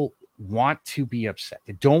people want to be upset.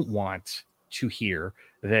 They don't want to hear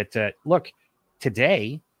that, look,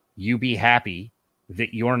 today you be happy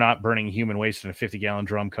that you're not burning human waste in a 50-gallon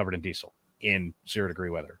drum covered in diesel in 0-degree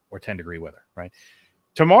weather or 10-degree weather, right?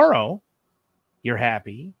 Tomorrow, you're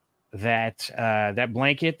happy that that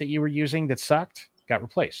blanket that you were using that sucked got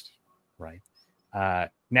replaced, right?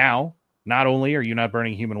 Now, not only are you not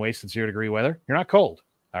burning human waste in 0-degree weather, you're not cold,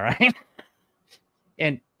 all right?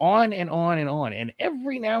 And on and on and on. And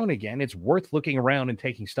every now and again, it's worth looking around and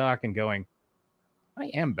taking stock and going, I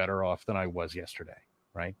am better off than I was yesterday,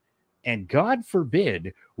 right? And God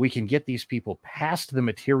forbid we can get these people past the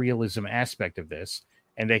materialism aspect of this,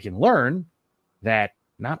 and they can learn that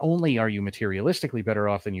not only are you materialistically better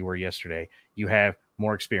off than you were yesterday, you have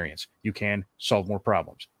more experience. You can solve more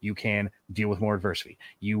problems. You can deal with more adversity.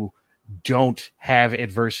 You don't have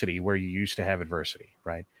adversity where you used to have adversity,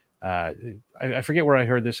 right? I forget where I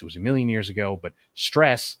heard this. It was a million years ago, but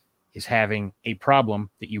stress is having a problem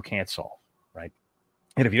that you can't solve, right?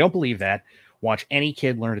 And if you don't believe that, watch any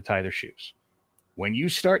kid learn to tie their shoes. When you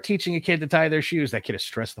start teaching a kid to tie their shoes, that kid is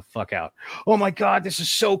stressed the fuck out. Oh my God, this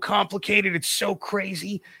is so complicated. It's so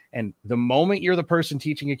crazy. And the moment you're the person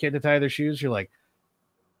teaching a kid to tie their shoes, you're like,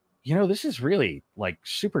 you know, this is really like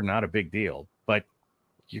super not a big deal, but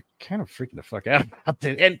you're kind of freaking the fuck out about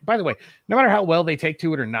it. And by the way, no matter how well they take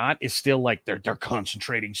to it or not, it's still like they're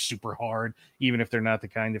concentrating super hard, even if they're not the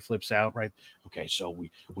kind that flips out, right? Okay, so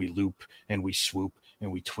we loop and we swoop and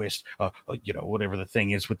we twist, you know, whatever the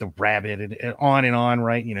thing is with the rabbit and on,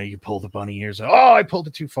 right? You know, you pull the bunny ears. Oh, I pulled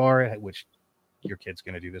it too far, which your kid's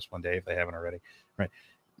going to do this one day if they haven't already, right?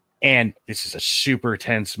 And this is a super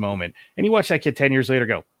tense moment. And you watch that kid 10 years later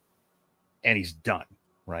go, and he's done,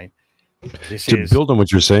 right? Build on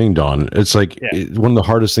what you're saying, Don, it's like one of the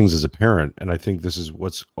hardest things as a parent, and I think this is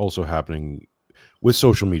what's also happening with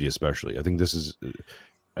social media, especially. I think this is,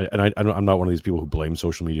 and I'm not one of these people who blame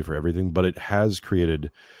social media for everything, but it has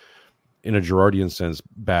created, in a Girardian sense,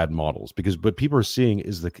 bad models but people are seeing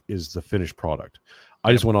is the finished product.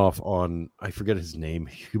 I just went off on, I forget his name,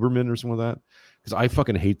 Huberman or something like that. Because I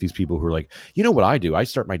fucking hate these people who are like, you know what I do? I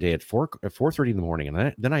start my day at 4:30 in the morning,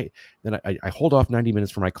 and then I hold off 90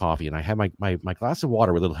 minutes for my coffee, and I have my glass of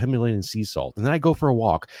water with a little Himalayan sea salt, and then I go for a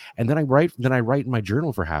walk, and then I write in my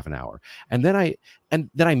journal for half an hour, and then I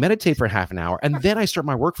meditate for half an hour, and then I start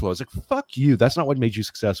my workflow. It's like, fuck you. That's not what made you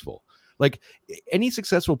successful. Like any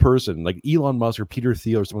successful person, like Elon Musk or Peter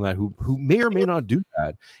Thiel or someone like that, who may or may not do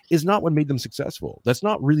that, is not what made them successful. That's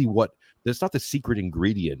not the secret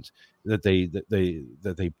ingredient that they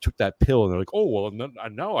took that pill and they're like, oh well,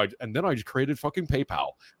 and then I just created fucking PayPal.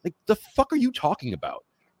 Like, the fuck are you talking about,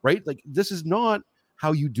 right? Like, this is not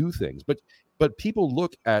how you do things. But people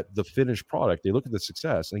look at the finished product, they look at the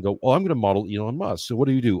success and go, well, I'm going to model Elon Musk. So what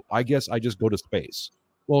do? I guess I just go to space.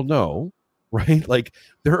 Well, no. Right? Like,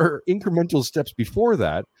 there are incremental steps before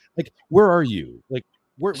that. Like, where are you? Like,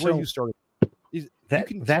 where are you starting?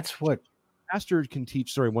 That's what master can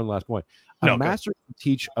teach. Sorry, one last point. Master can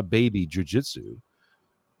teach a baby jujitsu.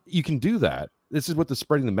 You can do that. This is what the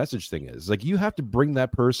spreading the message thing is. Like, you have to bring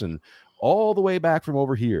that person all the way back from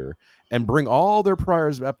over here and bring all their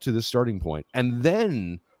priors up to the starting point, and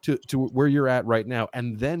then to where you're at right now,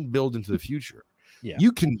 and then build into the future. Yeah,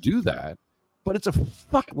 you can do that. But it's a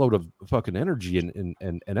fuckload of fucking energy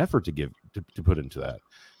and effort to put into that.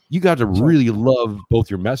 You got to really love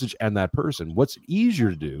both your message and that person. What's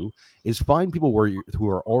easier to do is find people who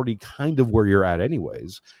are already kind of where you're at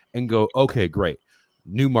anyways, and go, okay, great,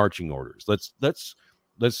 new marching orders. Let's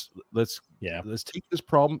take this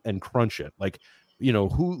problem and crunch it. Like, you know,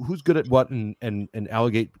 who's good at what and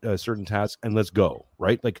allocate certain tasks, and let's go,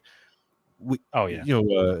 right? Like,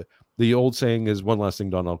 the old saying is, one last thing,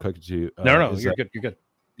 Don, I'll cut to you. You're good.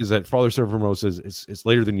 Is that Father Servermo says it's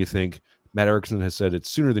later than you think. Matt Erickson has said it's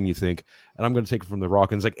sooner than you think. And I'm going to take it from The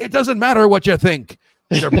Rock, and it's like, it doesn't matter what you think,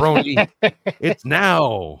 jabroni. It's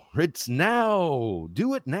now. It's now.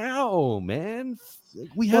 Do it now, man.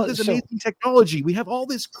 We have this amazing technology. We have all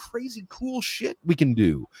this crazy cool shit we can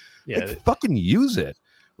do. Yeah, like, fucking use it.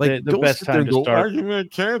 Like, the best time to start.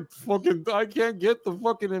 I can't get the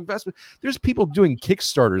fucking investment. There's people doing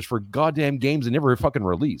Kickstarters for goddamn games they never fucking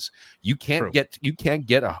release. You can't get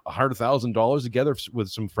 $100,000 together with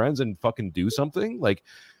some friends and fucking do something. Like,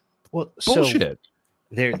 well, bullshit.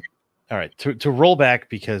 So all right. To roll back,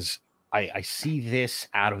 because I see this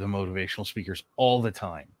out of the motivational speakers all the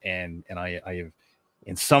time, and I have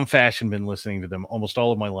in some fashion been listening to them almost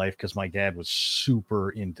all of my life because my dad was super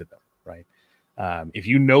into them. Right. If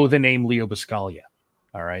you know the name Leo Buscaglia,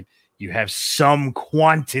 all right, you have some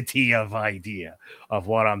quantity of idea of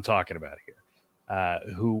what I'm talking about here.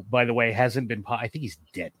 Who, by the way, hasn't been, I think he's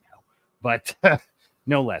dead now, but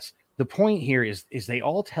no less. The point here is they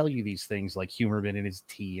all tell you these things like Huberman and his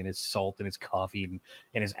tea and his salt and his coffee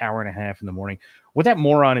and his hour and a half in the morning. What that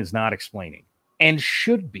moron is not explaining, and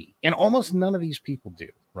should be, and almost none of these people do,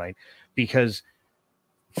 right? Because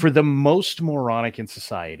for the most moronic in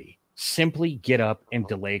society, simply get up and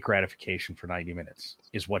delay gratification for 90 minutes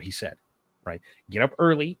is what he said, right? Get up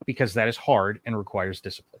early because that is hard and requires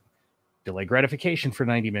discipline. Delay gratification for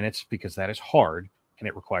 90 minutes because that is hard and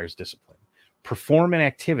it requires discipline. Perform an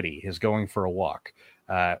activity is going for a walk,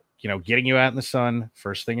 getting you out in the sun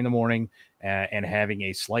first thing in the morning and having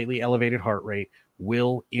a slightly elevated heart rate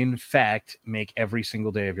will in fact make every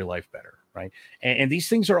single day of your life better, right? And these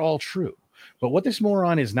things are all true. But what this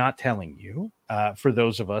moron is not telling you, for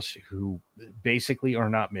those of us who basically are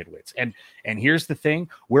not midwits, and here's the thing,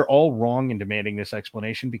 we're all wrong in demanding this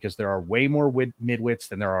explanation because there are way more midwits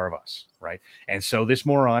than there are of us, right? And so this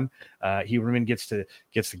moron, Huberman gets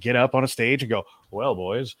to get up on a stage and go, well,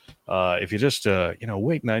 boys, if you just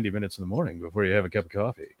wait 90 minutes in the morning before you have a cup of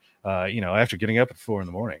coffee, after getting up at 4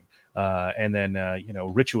 a.m, and then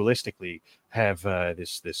ritualistically have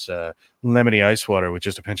this lemony ice water with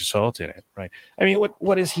just a pinch of salt in it, right? I mean,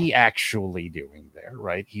 what is he actually doing there,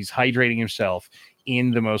 right? He's hydrating himself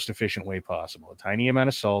in the most efficient way possible. A tiny amount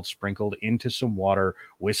of salt sprinkled into some water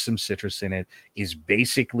with some citrus in it is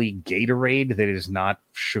basically Gatorade that is not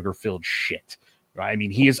sugar-filled shit, right? I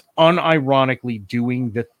mean, he is unironically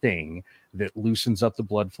doing the thing that loosens up the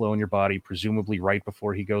blood flow in your body, presumably right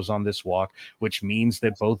before he goes on this walk, which means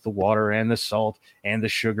that both the water and the salt and the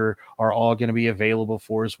sugar are all going to be available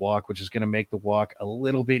for his walk, which is going to make the walk a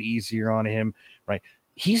little bit easier on him, right?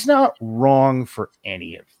 He's not wrong for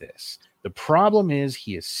any of this. The problem is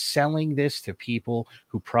he is selling this to people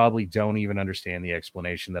who probably don't even understand the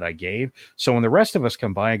explanation that I gave. So when the rest of us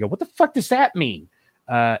come by and go, what the fuck does that mean?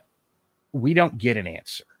 We don't get an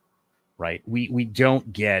answer, right? We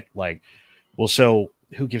don't get like, well, so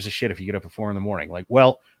who gives a shit if you get up at 4 a.m? Like,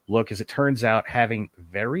 well, look, as it turns out, having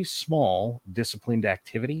very small disciplined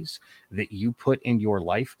activities that you put in your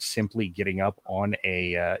life, simply getting up on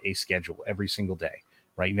a schedule every single day,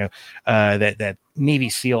 right? That Navy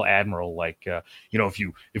SEAL admiral, like, if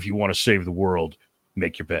you want to save the world,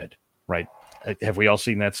 make your bed, right? Have we all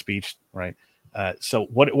seen that speech, right? So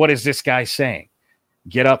what is this guy saying?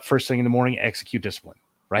 Get up first thing in the morning, execute discipline,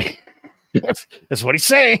 right? That's what he's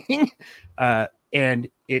saying. And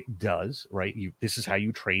it does, right? This is how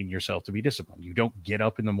you train yourself to be disciplined. You don't get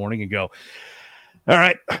up in the morning and go, all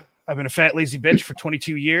right, I've been a fat, lazy bitch for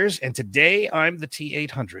 22 years, and today I'm the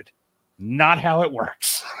T-800. Not how it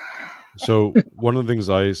works. So one of the things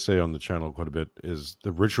I say on the channel quite a bit is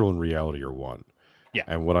the ritual and reality are one. Yeah.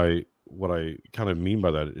 And what I kind of mean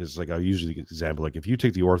by that is, like, I usually example, like, if you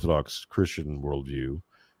take the Orthodox Christian worldview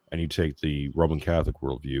and you take the Roman Catholic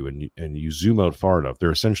worldview and you zoom out far enough,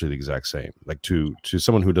 they're essentially the exact same. Like, to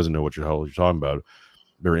someone who doesn't know what the hell you're talking about,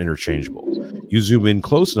 they're interchangeable. You zoom in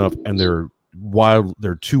close enough and they're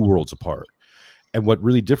two worlds apart. And what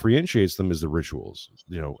really differentiates them is the rituals,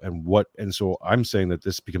 and so I'm saying that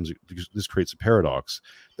this creates a paradox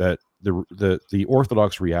that the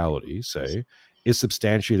Orthodox reality, say, is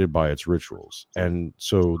substantiated by its rituals, and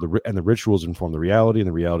so the rituals inform the reality, and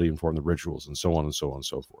the reality inform the rituals, and so on and so on and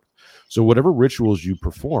so forth. So whatever rituals you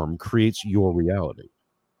perform creates your reality,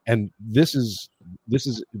 and this is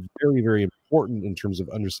very, very important in terms of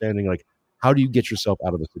understanding, like, how do you get yourself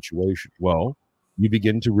out of a situation? Well, you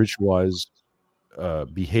begin to ritualize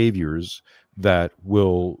behaviors that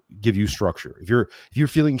will give you structure. If you're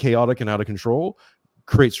feeling chaotic and out of control,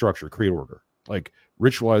 create structure, create order. Like,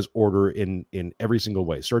 ritualize order in every single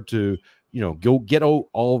way. Start to go get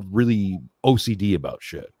all really OCD about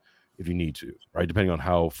shit if you need to, right? Depending on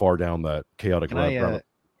how far down that chaotic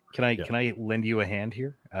Can I lend you a hand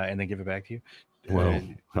here and then give it back to you? Well,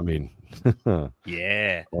 I mean,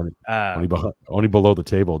 yeah, only below the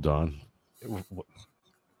table, Don.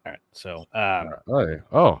 All right, so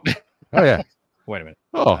oh yeah. Wait a minute.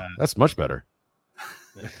 Oh, that's much better.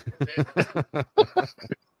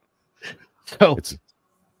 So it's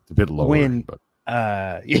a bit lower. But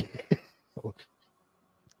yeah.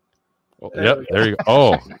 Yep, there you go.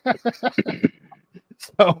 Oh,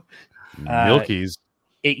 so Milky's.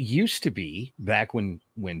 It used to be, back when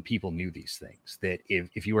people knew these things, that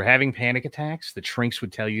if you were having panic attacks, the shrinks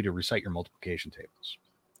would tell you to recite your multiplication tables.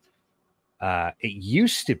 It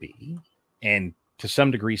used to be, and to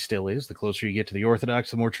some degree still is, the closer you get to the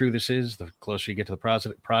Orthodox, the more true this is. The closer you get to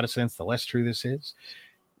the Protestants, the less true this is.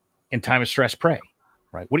 In time of stress, pray,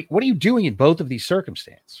 right? What are you doing in both of these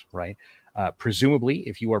circumstances, right? Presumably,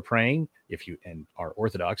 if you are praying, if you and are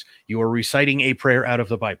Orthodox, you are reciting a prayer out of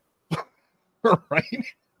the Bible, right?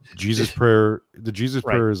 Jesus prayer. The Jesus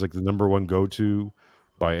prayer is like the number one go-to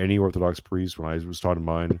by any Orthodox priest when I was taught in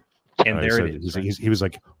mine. And there it is. He was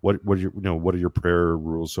like, "What are your prayer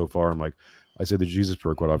rules so far?" I'm like, I said the Jesus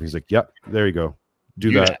prayer quite often. He's like, "Yep, there you go,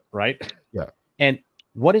 do that." Right? Yeah. And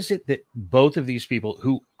what is it that both of these people,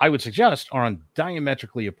 who I would suggest are on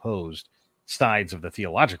diametrically opposed sides of the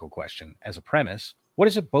theological question as a premise, what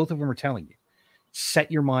is it both of them are telling you?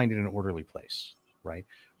 Set your mind in an orderly place, right?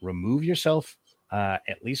 Remove yourself,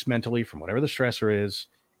 at least mentally, from whatever the stressor is,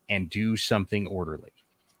 and do something orderly,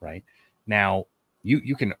 right? Now,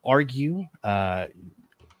 you can argue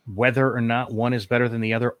whether or not one is better than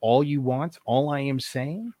the other all you want. All I am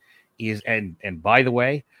saying is, and by the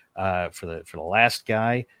way, for the last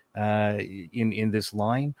guy in this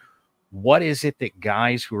line, what is it that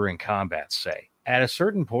guys who are in combat say? At a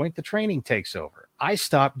certain point, the training takes over. I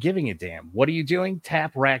stop giving a damn. What are you doing?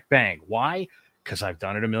 Tap, rack, bang. Why? Because I've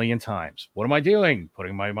done it a million times. What am I doing?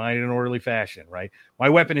 Putting my mind in an orderly fashion, right? My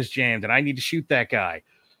weapon is jammed and I need to shoot that guy.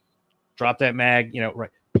 Drop that mag, right?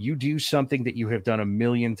 You do something that you have done a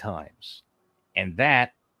million times, and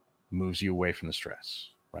that moves you away from the stress,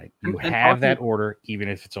 right? You have that order, even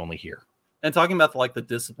if it's only here. And talking about like the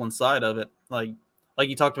discipline side of it, like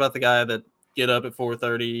you talked about the guy that get up at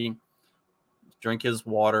 4:30, drink his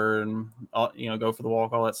water, and go for the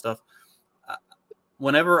walk, all that stuff.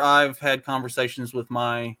 Whenever I've had conversations with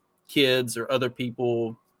my kids or other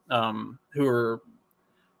people who are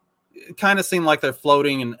kind of seem like they're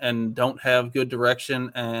floating and don't have good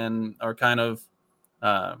direction and are kind of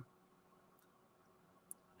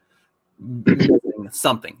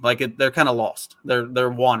something like they're kind of lost. They're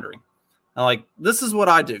wandering. I'm like, this is what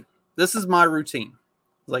I do. This is my routine.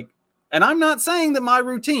 Like, and I'm not saying that my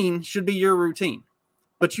routine should be your routine,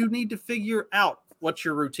 but you need to figure out what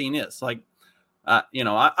your routine is. Like,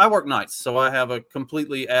 I work nights, so I have a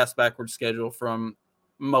completely ass backwards schedule from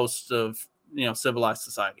most of civilized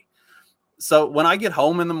society. So when I get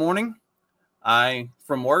home in the morning,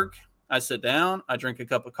 from work, I sit down, I drink a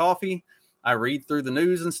cup of coffee, I read through the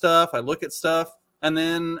news and stuff, I look at stuff, and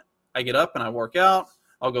then I get up and I work out.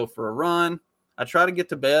 I'll go for a run. I try to get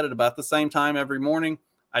to bed at about the same time every morning.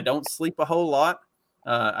 I don't sleep a whole lot.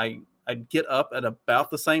 I get up at about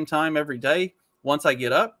the same time every day. Once I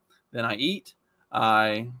get up, then I eat.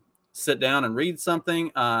 I sit down and read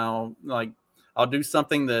something. I'll do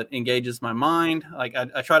something that engages my mind. Like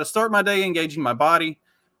I try to start my day engaging my body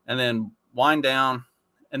and then wind down.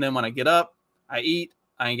 And then when I get up, I eat,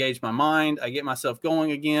 I engage my mind. I get myself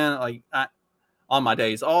going again. On my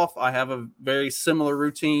days off, I have a very similar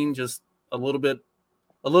routine, just a little bit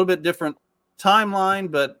different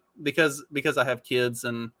timeline, but because I have kids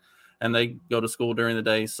and they go to school during the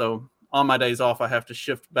day. So on my days off, I have to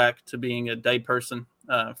shift back to being a day person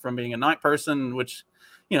from being a night person, which,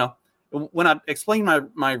 when I explain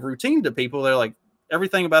my routine to people, they're like,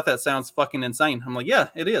 everything about that sounds fucking insane. I'm like, yeah,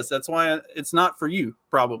 it is. That's why it's not for you,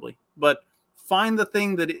 probably. But find the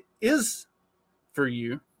thing that it is for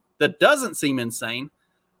you that doesn't seem insane,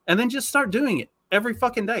 and then just start doing it every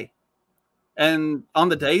fucking day. And on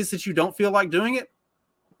the days that you don't feel like doing it,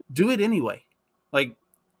 do it anyway. Like,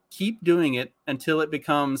 keep doing it until it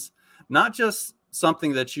becomes not just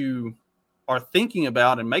something that you are thinking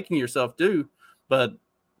about and making yourself do, but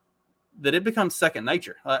that it becomes second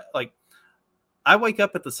nature. Like, I wake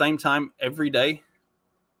up at the same time every day,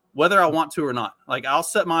 whether I want to or not. Like, I'll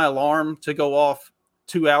set my alarm to go off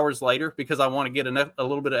 2 hours later because I want to get a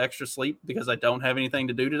little bit of extra sleep because I don't have anything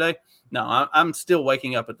to do today. No, I'm still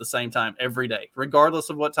waking up at the same time every day, regardless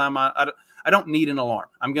of what time I don't need an alarm.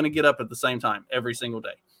 I'm going to get up at the same time every single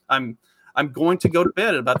day. I'm going to go to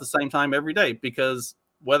bed at about the same time every day because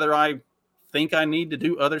whether I think I need to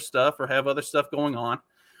do other stuff or have other stuff going on,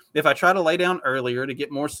 if I try to lay down earlier to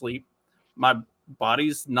get more sleep, my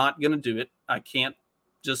body's not going to do it. I can't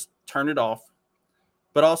just turn it off.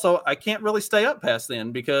 But also, I can't really stay up past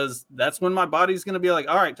then because that's when my body's going to be like,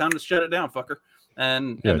 all right, time to shut it down, fucker.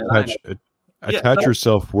 Attach your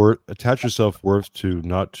self-worth to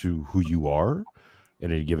not to who you are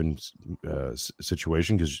in a given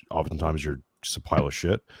situation, because oftentimes you're just a pile of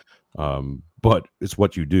shit. But it's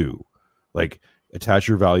what you do. Like, attach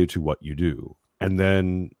your value to what you do, and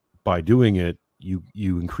then by doing it, you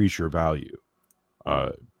increase your value.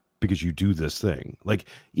 Because you do this thing. Like,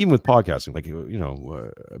 even with podcasting, like,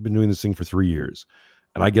 I've been doing this thing for 3 years,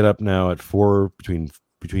 and I get up now at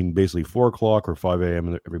between basically 4 o'clock or 5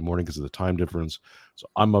 a.m. every morning because of the time difference. So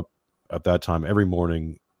I'm up at that time every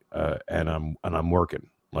morning, and I'm working.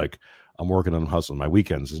 Like, I'm working on hustling. My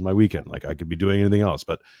weekends is my weekend. Like, I could be doing anything else,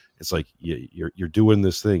 but it's like you're doing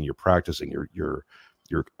this thing. You're practicing. You're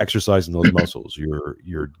exercising those muscles.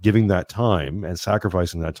 You're giving that time and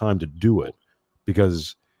sacrificing that time to do it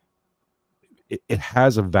because it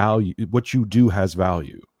has a value. What you do has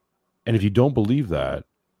value. And if you don't believe that,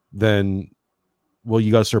 then, well, you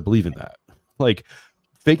got to start believing that. Like,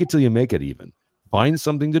 fake it till you make it even. Find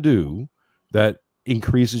something to do that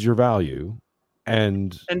increases your value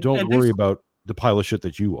and don't worry about the pile of shit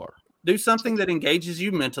that you are. Do something that engages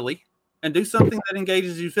you mentally and do something that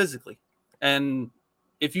engages you physically. And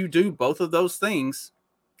if you do both of those things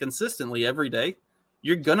consistently every day,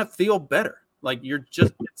 you're going to feel better. Like, you're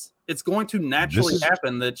just, it's going to naturally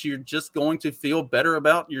happen that you're just going to feel better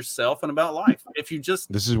about yourself and about life. If you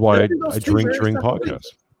just, this is why I drink during podcasts.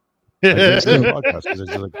 It's a podcast, 'cause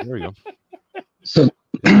it's like, there you go. So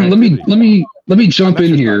let me jump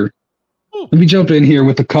in here. Let me jump in here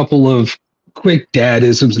with a couple of quick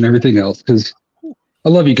dadisms and everything else, because I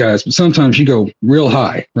love you guys, but sometimes you go real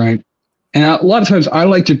high, right? And a lot of times I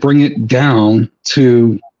like to bring it down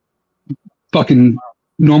to fucking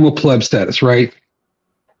normal pleb status, right?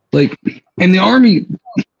 Like, in the Army,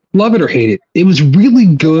 love it or hate it, it was really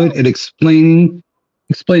good at explaining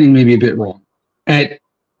maybe a bit wrong, at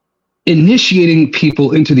initiating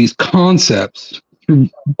people into these concepts through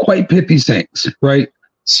quite pithy things, right?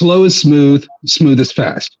 Slow is smooth, smooth is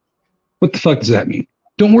fast. What the fuck does that mean?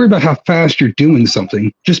 Don't worry about how fast you're doing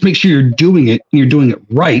something. Just make sure you're doing it and you're doing it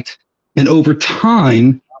right. And over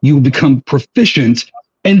time, you will become proficient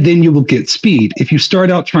and then you will get speed. If you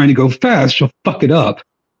start out trying to go fast, you'll fuck it up,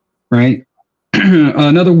 right?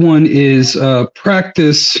 Another one is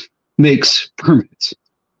practice makes permanent,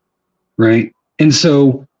 right? And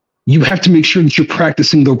so you have to make sure that you're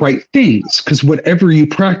practicing the right things, because whatever you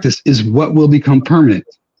practice is what will become permanent.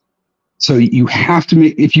 So you have to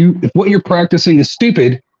make, if what you're practicing is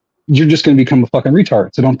stupid, you're just going to become a fucking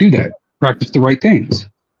retard. So don't do that. Practice the right things.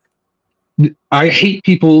 I hate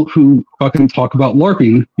people who fucking talk about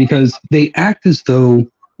LARPing because they act as though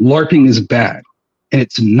LARPing is bad, and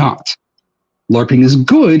it's not. LARPing is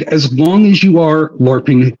good as long as you are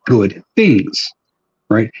LARPing good things,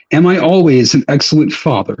 right? Am I always an excellent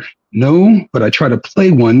father? No, but I try to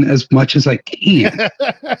play one as much as I can.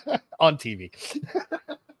 On TV.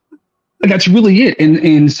 That's really it.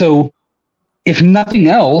 And so, if nothing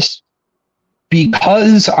else,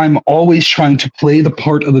 because I'm always trying to play the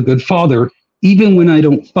part of a good father, even when I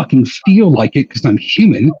don't fucking feel like it because I'm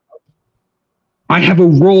human, I have a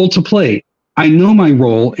role to play. I know my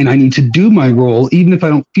role and I need to do my role even if I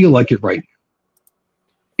don't feel like it right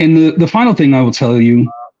now. And the final thing I will tell you,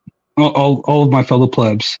 all of my fellow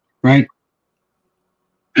plebs, right?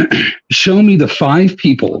 Show me the five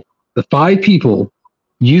people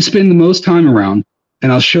you spend the most time around,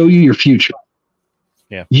 and I'll show you your future.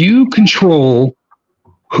 Yeah. You control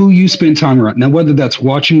who you spend time around. Now, whether that's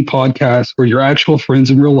watching podcasts or your actual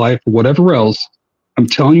friends in real life or whatever else, I'm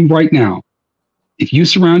telling you right now, if you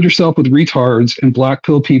surround yourself with retards and black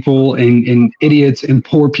pill people and idiots and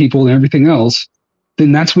poor people and everything else,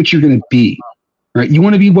 then that's what you're going to be, right? You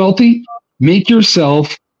want to be wealthy? Make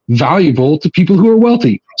yourself valuable to people who are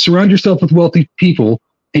wealthy. Surround yourself with wealthy people,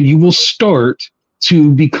 and you will start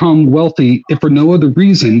to become wealthy. If for no other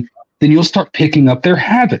reason, then you'll start picking up their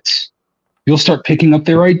habits. You'll start picking up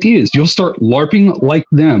their ideas. You'll start LARPing like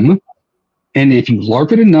them. And if you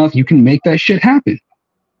LARP it enough, you can make that shit happen.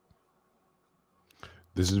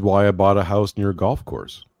 This is why I bought a house near a golf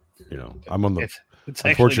course. You know, I'm on the. It's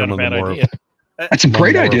actually not a bad idea. That's a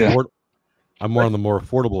great idea. I'm more on the more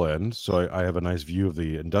affordable end, so I have a nice view of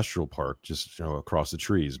the industrial park, just across the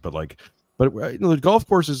trees. But the golf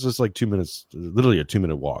course is just like 2 minutes, literally a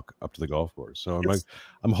 2-minute walk up to the golf course. So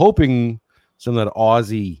I'm hoping some of that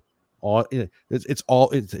Aussie. It's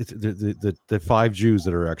the 5 Jews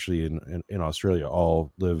that are actually in Australia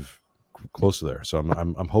all live close to there. So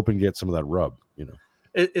I'm hoping to get some of that rub.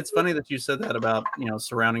 It's funny that you said that about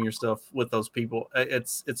surrounding yourself with those people.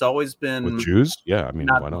 It's always been with Jews. Yeah, I mean,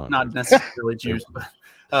 why not? Not necessarily Jews,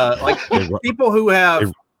 but like people who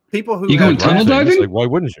you going tunnel diving? Like, why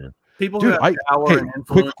wouldn't you? People who have power and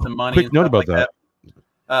influence and money. Quick note about that.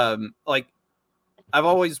 Like I've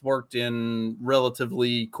always worked in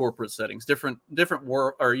relatively corporate settings, different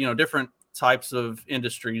work or different types of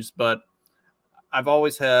industries, but I've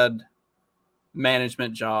always had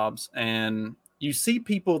management jobs, and you see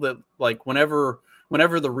people that like whenever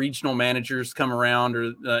the regional managers come around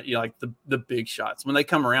or like the big shots, when they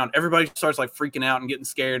come around, everybody starts like freaking out and getting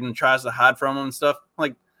scared and tries to hide from them and stuff.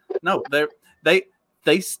 Like, no,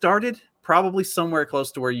 they started probably somewhere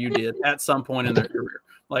close to where you did at some point in their career.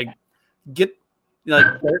 Like,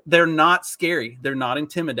 they're not scary. They're not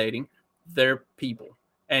intimidating. They're people.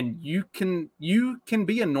 And you can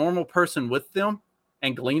be a normal person with them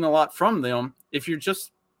and glean a lot from them if you're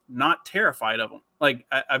just not terrified of them. Like,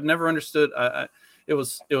 I've never understood. It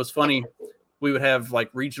was funny. We would have like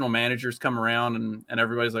regional managers come around and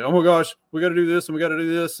everybody's like, oh my gosh, we got to do this and we got to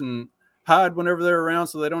do this and hide whenever they're around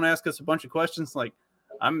so they don't ask us a bunch of questions. Like,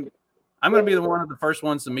 I'm going to be one of the first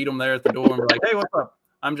ones to meet them there at the door and be like, hey, what's up?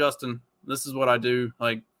 I'm Justin. This is what I do.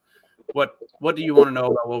 Like, what do you want to know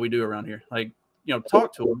about what we do around here? Like,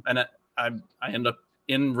 talk to them. And I end up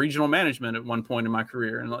in regional management at one point in my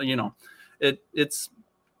career. And, it's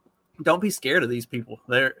don't be scared of these people.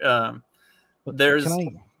 There's.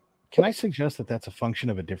 Can I suggest that that's a function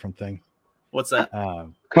of a different thing? What's that?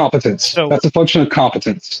 Competence. So that's a function of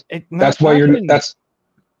competence. That's why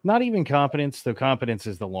not even competence, though competence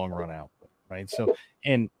is the long run output, right? So,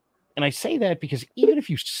 and I say that because even if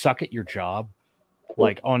you suck at your job,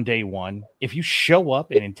 like on day one, if you show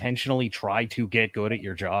up and intentionally try to get good at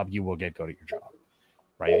your job, you will get good at your job,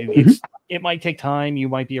 right? It might take time. You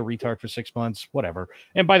might be a retard for 6 months, whatever.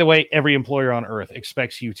 And by the way, every employer on earth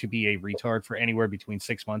expects you to be a retard for anywhere between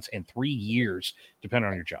 6 months and 3 years, depending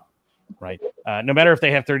on your job, right? No matter if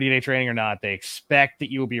they have 30-day training or not, they expect that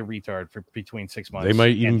you will be a retard for between 6 months. They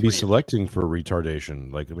might even and be 3 years. selecting for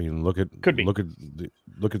retardation. Like, I mean, look at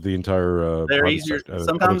the entire. They're private easier. sector,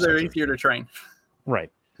 Sometimes public they're sector. easier to train.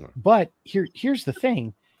 Right. Yeah. But here's the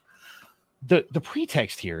thing. The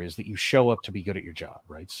pretext here is that you show up to be good at your job,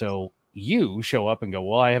 right? So you show up and go,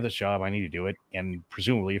 well, I have this job, I need to do it. And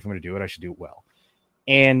presumably if I'm going to do it, I should do it well.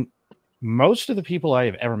 And most of the people I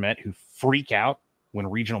have ever met who freak out when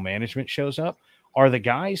regional management shows up are the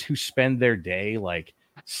guys who spend their day like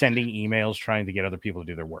sending emails trying to get other people to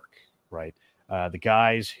do their work, right? The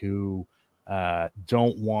guys who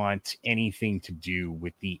don't want anything to do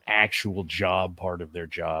with the actual job part of their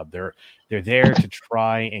job. They're there to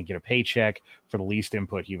try and get a paycheck for the least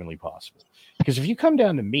input humanly possible. Because if you come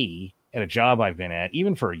down to me at a job I've been at,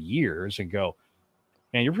 even for years, and go,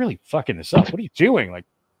 man, you're really fucking this up. What are you doing? Like,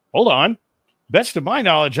 hold on. Best of my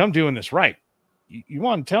knowledge, I'm doing this right. You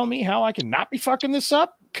want to tell me how I can not be fucking this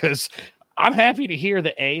up? Because I'm happy to hear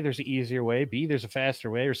that A, there's an easier way, B, there's a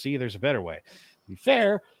faster way, or C, there's a better way. To be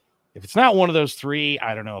fair, if it's not one of those three,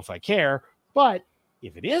 I don't know if I care. But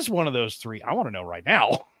if it is one of those three, I want to know right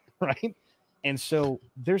now, right? And so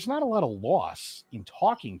there's not a lot of loss in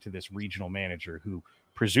talking to this regional manager who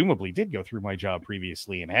presumably did go through my job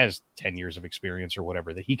previously and has 10 years of experience or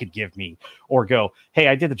whatever that he could give me, or go, hey,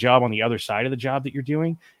 I did the job on the other side of the job that you're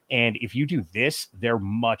doing. And if you do this, they're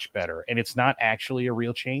much better. And it's not actually a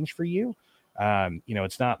real change for you.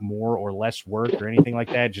 It's not more or less work or anything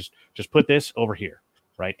like that. Just put this over here.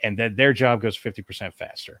 Right. And then their job goes 50%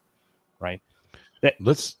 faster. Right.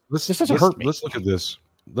 This doesn't hurt me. Let's look at this.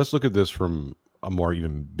 Let's look at this from a more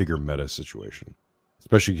even bigger meta situation,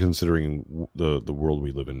 especially considering the world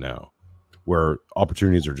we live in now, where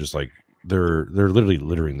opportunities are just like they're literally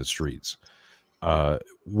littering the streets.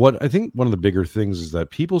 What I think one of the bigger things is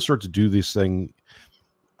that people start to do this thing.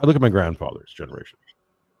 I look at my grandfather's generation,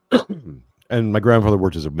 and my grandfather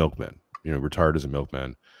worked as a milkman. Retired as a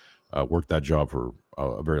milkman, worked that job for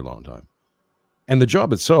a very long time, and the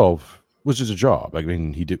job itself was just a job. I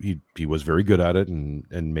mean, he was very good at it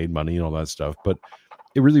and made money and all that stuff, but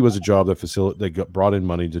it really was a job that brought in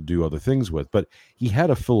money to do other things with. But he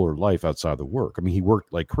had a fuller life outside the work. I mean, he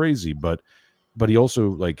worked like crazy, but he also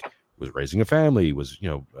like was raising a family.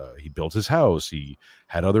 He built his house. He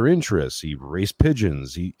had other interests. He raised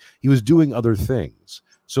pigeons. He was doing other things.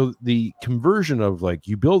 So the conversion of like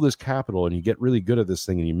you build this capital and you get really good at this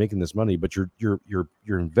thing and you're making this money, but you're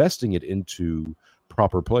investing it into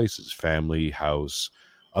proper places, family, house,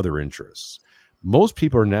 other interests. Most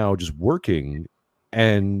people are now just working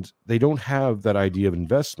and they don't have that idea of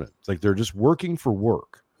investment. It's like they're just working for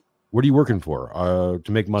work. What are you working for?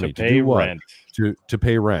 To make money, to do what? Rent. To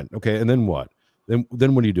pay rent. Okay, and then what? Then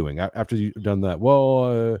what are you doing after you've done that?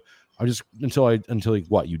 Well, I just until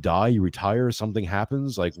what? You die, you retire, something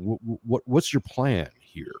happens. Like what's your plan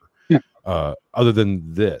here? Yeah. Other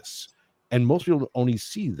than this, and most people only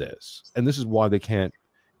see this, and this is why they can't.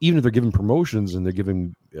 Even if they're given promotions and they're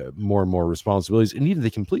given more and more responsibilities, and even if they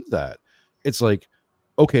complete that, it's like,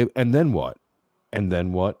 okay, and then what? And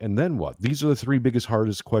then what? And then what? These are the three biggest,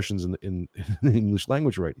 hardest questions in the English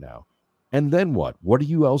language right now. And then what? What are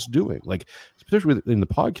you else doing? Like, especially in the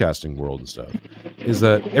podcasting world and stuff, is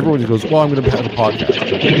that everyone goes, well, I'm going to have a podcast.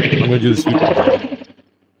 I'm going to do this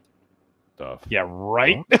stuff. Yeah,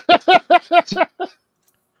 right.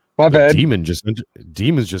 My bad. Demons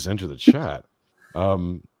just entered the chat.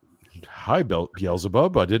 Hi,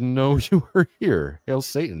 Beelzebub. I didn't know you were here. Hail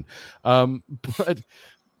Satan. But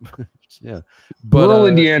yeah, but Rural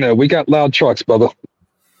Indiana, we got loud trucks, brother.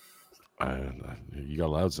 You got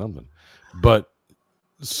loud something. But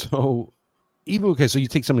so so you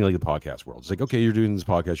take something like the podcast world. It's like, okay, you're doing this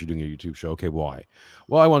podcast, you're doing a YouTube show. Okay, why?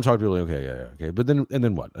 Well, I want to talk to people. Okay, yeah, okay. But then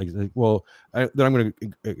what? Then I'm going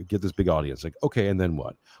to get this big audience. Like, okay, and then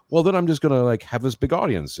what? Well, then I'm just going to like have this big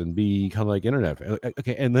audience and be kind of like internet.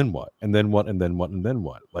 Okay, and then what? And then what? And then what? And then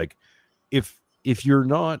what? Like, if you're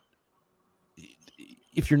not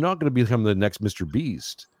going to become the next Mr.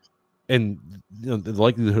 Beast, and the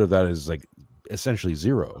likelihood of that is like essentially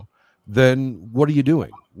zero, then what are you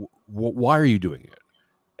doing? Why are you doing it?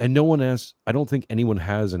 And no one asks. I don't think anyone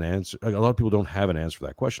has an answer. Like, a lot of people don't have an answer for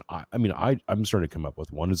that question. I'm starting to come up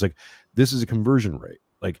with one. It's like, this is a conversion rate.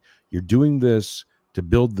 Like, you're doing this to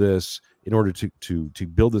build this in order to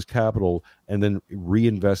build this capital and then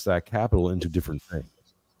reinvest that capital into different things.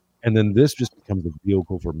 And then this just becomes a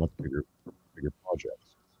vehicle for much bigger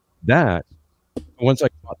projects. That, once I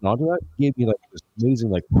got onto that, gave me like this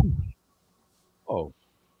amazing, like, oh,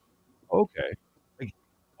 okay. Like,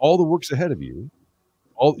 all the work's ahead of you.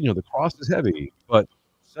 All, the cross is heavy, but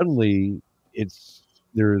suddenly there's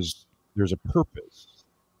a purpose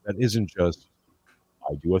that isn't just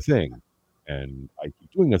I do a thing and I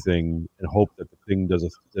keep doing a thing and hope that the thing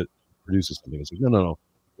that produces something. It's like, no.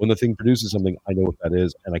 When the thing produces something, I know what that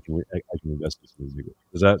is, and I can invest in something bigger.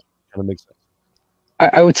 Does that kind of make sense?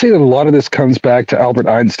 I would say that a lot of this comes back to Albert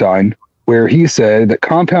Einstein, where he said that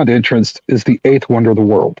compound interest is the eighth wonder of the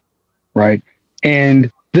world, right?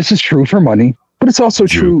 And this is true for money, but it's also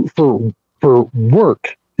true for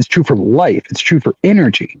work. It's true for life. It's true for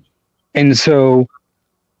energy. And so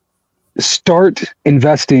start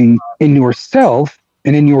investing in yourself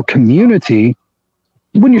and in your community.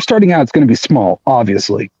 When you're starting out, it's going to be small,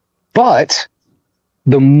 obviously. But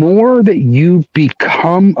the more that you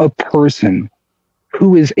become a person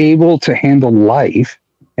who is able to handle life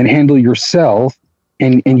and handle yourself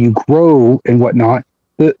and you grow and whatnot,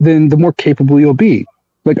 then the more capable you'll be.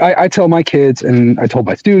 Like I tell my kids and I told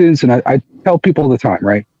my students and I tell people all the time,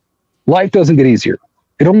 right? Life doesn't get easier.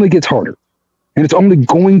 It only gets harder. And it's only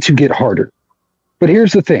going to get harder. But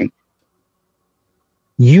here's the thing.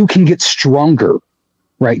 You can get stronger,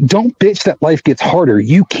 right? Don't bitch that life gets harder.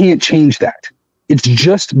 You can't change that. It's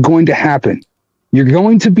just going to happen. You're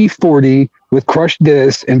going to be 40 with crushed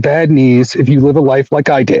discs and bad knees if you live a life like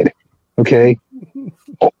I did, okay?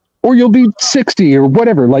 Or you'll be 60 or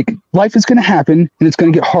whatever. Like, life is going to happen and it's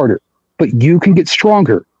going to get harder, but you can get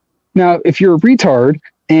stronger. Now, if you're a retard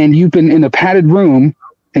and you've been in a padded room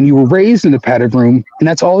and you were raised in a padded room and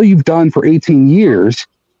that's all you've done for 18 years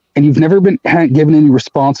and you've never been given any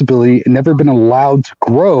responsibility and never been allowed to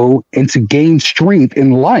grow and to gain strength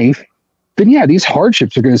in life, then yeah, these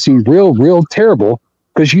hardships are going to seem real terrible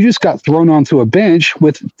because you just got thrown onto a bench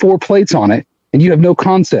with 4 plates on it and you have no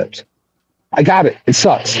concepts. I got it. It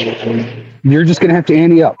sucks. You're just going to have to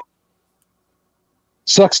ante up.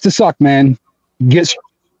 Sucks to suck, man. Get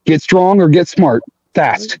strong or get smart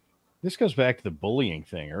fast. This goes back to the bullying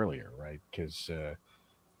thing earlier, right? Because,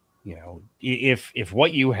 if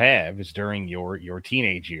what you have is during your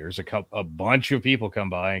teenage years, a bunch of people come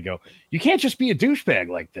by and go, you can't just be a douchebag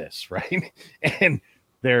like this, right? And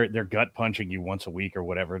they're gut punching you once a week or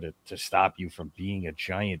whatever to stop you from being a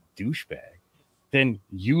giant douchebag. Then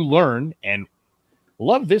you learn and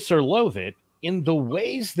love this or loathe it in the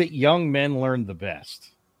ways that young men learn the best.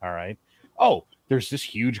 All right. Oh, there's this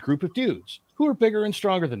huge group of dudes who are bigger and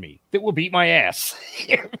stronger than me that will beat my ass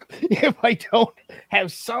if I don't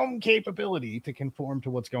have some capability to conform to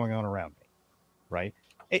what's going on around me. Right.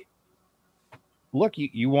 Look,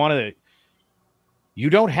 you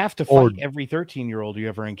don't have to fight every 13-year-old you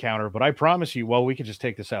ever encounter, but I promise you, we could just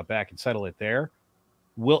take this out back and settle it there.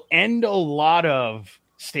 We'll end a lot of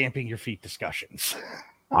stamping your feet discussions.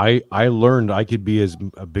 I learned I could be as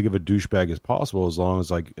big of a douchebag as possible as long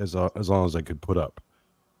as I could put up,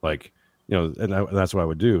 like, and that's what I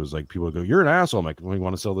would do. Is like people would go, "You're an asshole." I'm like, "Well, you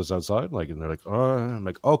want to sell this outside?" Like, and they're like, I'm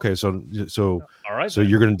like, "Okay, so all right, so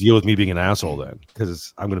you're going to deal with me being an asshole then,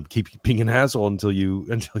 because I'm going to keep being an asshole until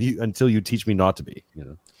you teach me not to be."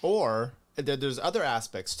 Or there's other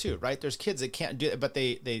aspects too, right? There's kids that can't do it, but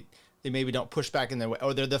they maybe don't push back in their way,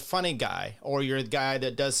 or they're the funny guy, or you're the guy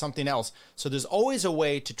that does something else. So there's always a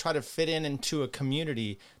way to try to fit into a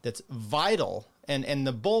community that's vital. And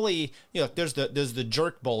the bully, there's the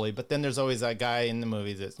jerk bully, but then there's always that guy in the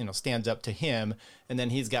movie that stands up to him, and then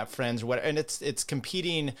he's got friends or whatever. And it's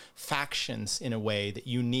competing factions in a way that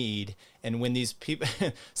you need. And when these people,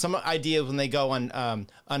 some ideas when they go on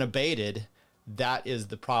unabated, that is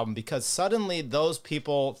the problem, because suddenly those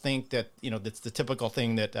people think that, that's the typical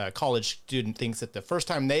thing that a college student thinks, that the first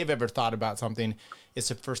time they've ever thought about something is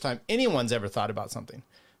the first time anyone's ever thought about something.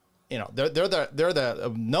 They're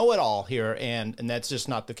the know-it-all here, and that's just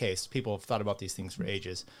not the case. People have thought about these things for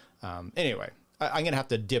ages. Anyway, I'm gonna have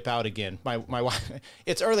to dip out again. My wife,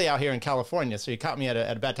 it's early out here in California, so you caught me at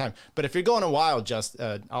a bad time. But if you're going a while,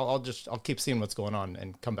 I'll keep seeing what's going on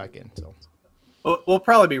and come back in. So. We'll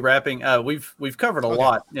probably be wrapping. We've covered a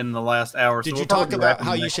lot in the last hour. Did you talk about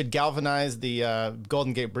how you should galvanize the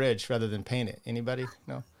Golden Gate Bridge rather than paint it? Anybody?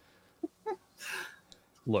 No.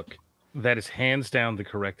 Look, that is hands down the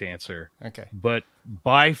correct answer. Okay. But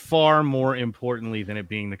by far more importantly than it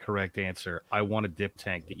being the correct answer, I want a dip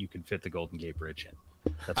tank that you can fit the Golden Gate Bridge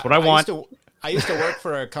in. That's what I want. I used to work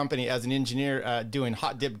for a company as an engineer doing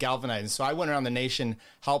hot dip galvanizing. So I went around the nation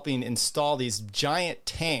helping install these giant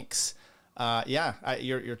tanks.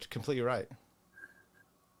 You're completely right.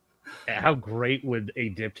 How great would a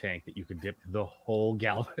dip tank that you could dip the whole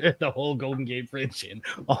the whole Golden Gate Bridge in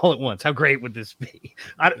all at once? How great would this be?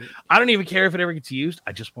 I don't even care if it ever gets used.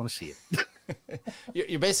 I just want to see it.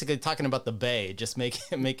 You're basically talking about the bay. Just make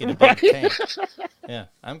it a big tank. Yeah,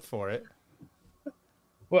 I'm for it.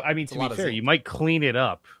 Well, I mean, to be fair, you might clean it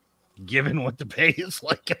up, given what the bay is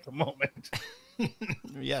like at the moment.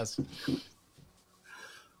 Yes.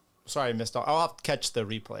 Sorry, I missed. I'll have to catch the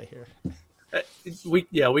replay here.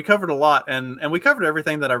 We covered a lot, and we covered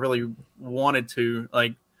everything that I really wanted to,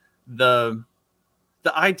 like the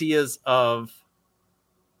ideas of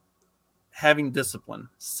having discipline,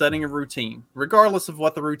 setting a routine, regardless of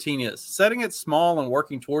what the routine is, setting it small and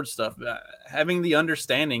working towards stuff, having the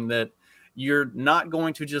understanding that you're not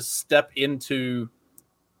going to just step into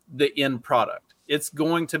the end product. It's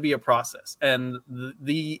going to be a process. And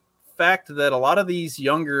the fact that a lot of these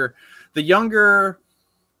younger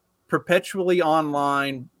perpetually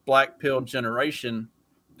online black pill generation,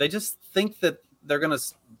 they just think that they're going to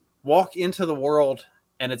walk into the world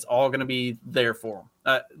and it's all going to be there for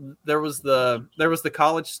them. There was the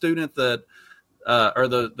college student that, or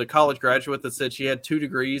the college graduate that said she had 2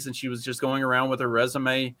 degrees and she was just going around with her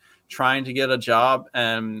resume trying to get a job.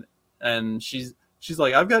 And she's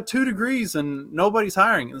like, I've got 2 degrees and nobody's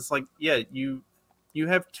hiring. And it's like, yeah, you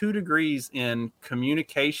have 2 degrees in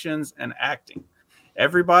communications and acting.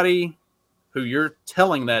 Everybody who you're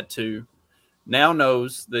telling that to now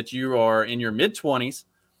knows that you are in your mid-20s.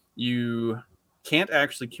 You can't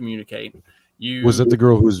actually communicate. Was that the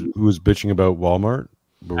girl who was bitching about Walmart?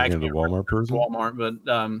 Working at a Walmart person? Walmart, but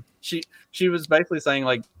she was basically saying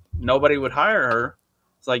like nobody would hire her.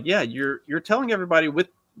 It's like, yeah, you're telling everybody with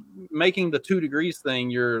making the 2 degrees thing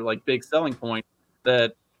your like big selling point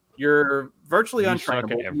that you're virtually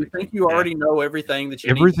untrainable. You think you already know everything that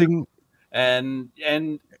you need.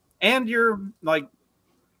 And you're like,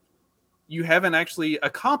 you haven't actually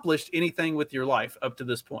accomplished anything with your life up to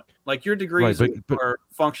this point. Like your degrees are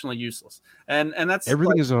functionally useless. And that's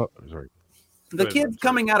everything like, is sorry. The kids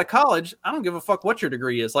coming out of college, I don't give a fuck what your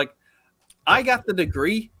degree is. Like I got the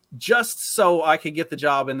degree just so I could get the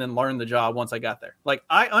job and then learn the job once I got there. Like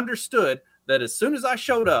I understood that as soon as I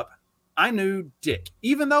showed up, I knew dick,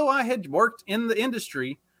 even though I had worked in the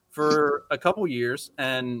industry for a couple years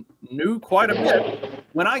and knew quite a bit.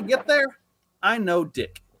 When I get there, I know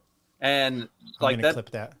dick. And like that, clip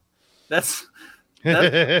that. That's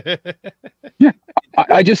yeah.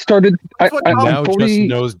 I just started. Now Justin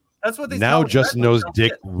knows. That's what they now Justin knows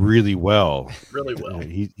dick really well. Really well.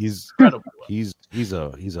 He's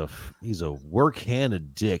a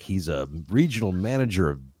work-handed dick. He's a regional manager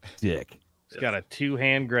of dick. He's got a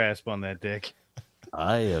 2-hand grasp on that dick.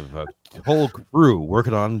 I have a whole crew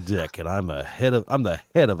working on dick, and I'm the head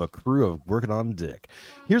of a crew of working on dick.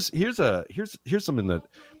 Here's something that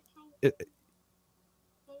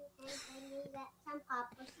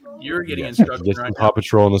you're getting instructions right now. Paw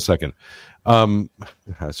Patrol in a second.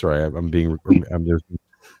 Sorry,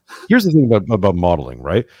 here's the thing about modeling,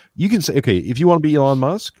 right? You can say, okay, if you want to be Elon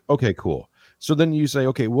Musk, okay, cool. So then you say,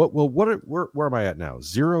 okay, where am I at now?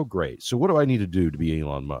 0, great. So what do I need to do to be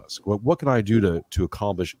Elon Musk? What can I do to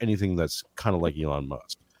accomplish anything that's kind of like Elon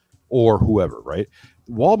Musk or whoever, right?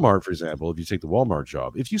 Walmart, for example, if you take the Walmart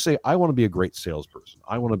job, if you say, I want to be a great salesperson,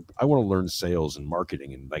 I want to learn sales and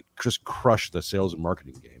marketing and like just crush the sales and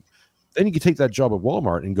marketing game, then you can take that job at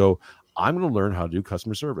Walmart and go, I'm going to learn how to do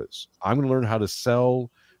customer service. I'm going to learn how to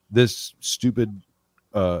sell this stupid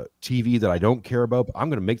TV that I don't care about, but I'm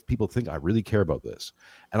going to make people think I really care about this.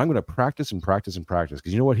 And I'm going to practice and practice and practice.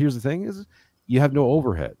 Because you know what? Here's the thing is you have no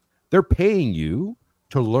overhead. They're paying you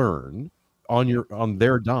to learn on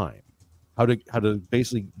their dime how to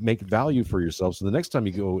basically make value for yourself. So the next time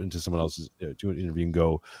you go into someone else's to an interview and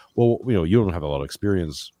go, well, you don't have a lot of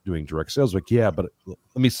experience doing direct sales. Like, yeah, but let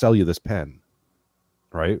me sell you this pen.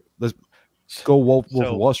 Right? Let's go Wolf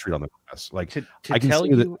of Wall Street on the class. Like I can tell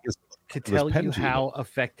you how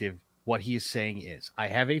effective what he is saying is. I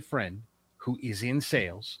have a friend who is in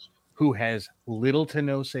sales, who has little to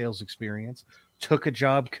no sales experience, took a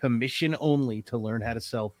job commission only to learn how to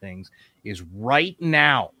sell things, is right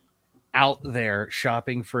now out there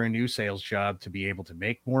shopping for a new sales job to be able to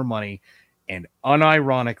make more money. And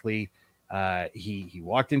unironically, he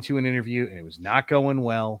walked into an interview and it was not going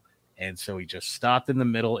well. And so he just stopped in the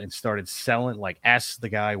middle and started selling, like asked the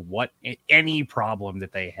guy what any problem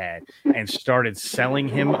that they had and started selling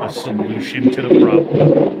him a solution to the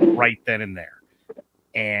problem right then and there.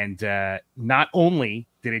 And not only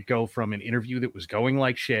did it go from an interview that was going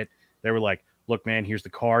like shit. They were like, look, man, here's the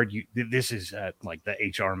card. This is like the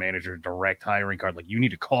HR manager direct hiring card. Like, you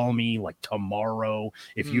need to call me like tomorrow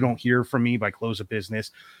if you don't hear from me by close of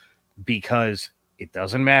business, because it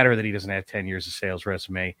doesn't matter that he doesn't have 10 years of sales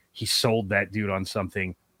resume. He sold that dude on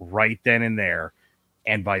something right then and there.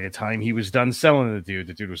 And by the time he was done selling the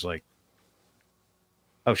dude was like,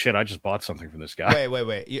 oh shit, I just bought something from this guy.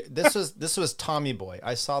 Wait. This was Tommy Boy.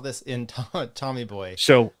 I saw this in Tommy Boy.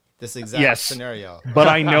 So this exact scenario. But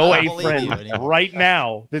I know I a friend right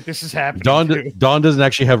now that this is happening. Don doesn't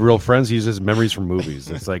actually have real friends. He uses memories from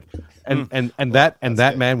movies. It's like, and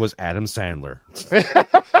that man was Adam Sandler,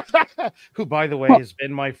 who, by the way, has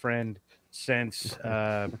been my friend since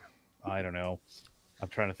I don't know. I'm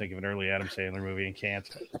trying to think of an early Adam Sandler movie and can't.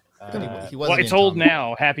 Well, it's old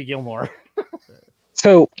now. Happy Gilmore.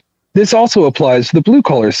 So this also applies to the blue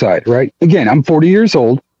collar side, right? Again, I'm 40 years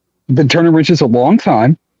old, been turning wrenches a long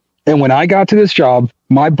time. And when I got to this job,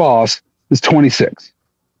 my boss was 26.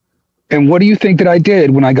 And what do you think that I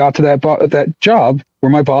did when I got to that job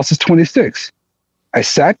where my boss is 26? I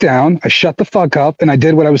sat down, I shut the fuck up, and I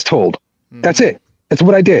did what I was told. That's it. That's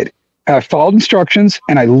what I did. I followed instructions,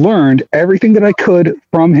 and I learned everything that I could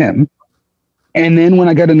from him. And then when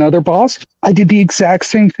I got another boss, I did the exact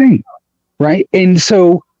same thing, right? And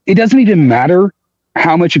so it doesn't even matter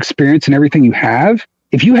how much experience and everything you have.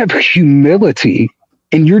 If you have humility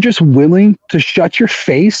and you're just willing to shut your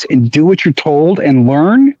face and do what you're told and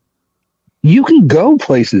learn, you can go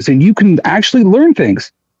places and you can actually learn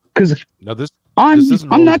things. Because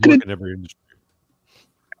I'm not going to.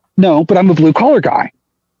 No, but I'm a blue collar guy.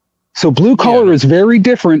 So blue collar is very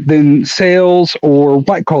different than sales or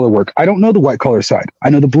white collar work. I don't know the white collar side. I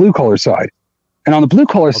know the blue collar side. And on the blue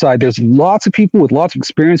collar side, there's lots of people with lots of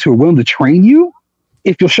experience who are willing to train you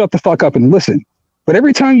if you'll shut the fuck up and listen. But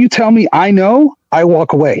every time you tell me I know, I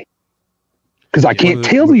walk away because I can't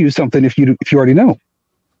tell you something if you already know.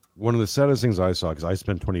 One of the saddest things I saw, because I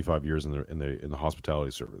spent 25 years in the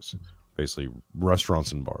hospitality service, basically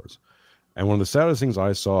restaurants and bars, and one of the saddest things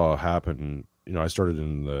I saw happen, I started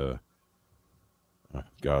in the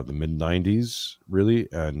mid 90s, really,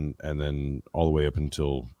 and then all the way up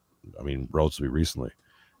until, relatively recently.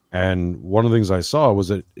 And one of the things I saw was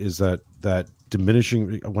that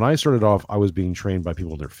diminishing. When I started off, I was being trained by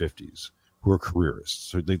people in their 50s who are careerists.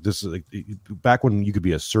 So this is like back when you could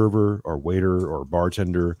be a server or waiter or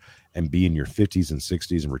bartender and be in your 50s and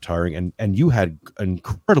 60s and retiring, and you had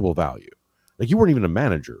incredible value. Like, you weren't even a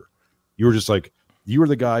manager. You were just like, you were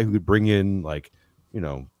the guy who could bring in, like,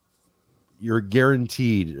 you're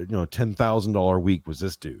guaranteed, $10,000 a week was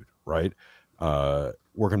this dude, right?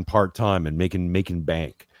 Working part-time and making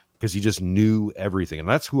bank because he just knew everything. And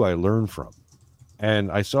that's who I learned from.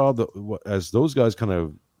 And I saw as those guys kind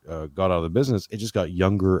of got out of the business, it just got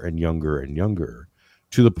younger and younger and younger,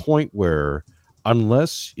 to the point where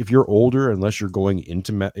if you're older, unless you're going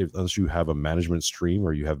into unless you have a management stream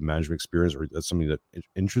or you have management experience or that's something that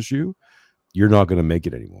interests you, you're not going to make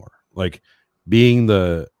it anymore. Like, being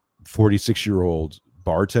the 46-year-old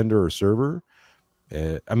bartender or server,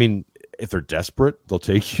 if they're desperate, they'll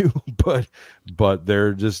take you, but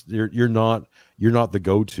they're just you're not the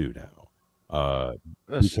go-to now,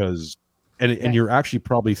 because and you're actually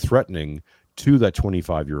probably threatening to that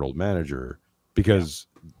 25-year-old manager, because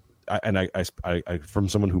I from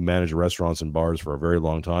someone who managed restaurants and bars for a very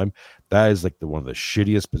long time, that is like one of the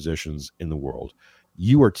shittiest positions in the world.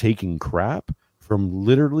 You are taking crap from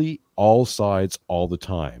literally all sides all the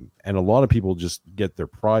time, and a lot of people just get their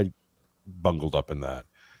pride bungled up in that,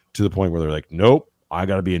 to the point where they're like, nope, I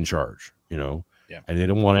got to be in charge, and they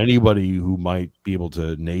don't want anybody who might be able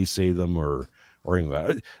to naysay them or anything like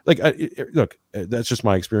that. Like, look, that's just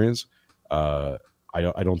my experience. I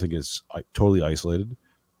don't think it's totally isolated,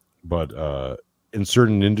 but in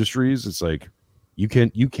certain industries, it's like you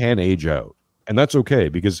can age out, and that's okay,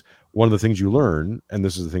 because one of the things you learn, and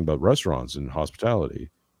this is the thing about restaurants and hospitality,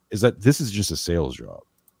 is that this is just a sales job.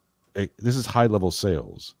 This is high-level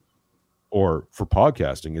sales. Or for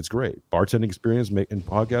podcasting, it's great. Bartending experience, making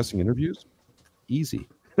podcasting interviews, easy.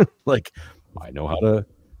 Like, I know how to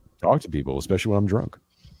talk to people, especially when I'm drunk.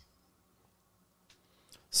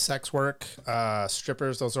 Sex work,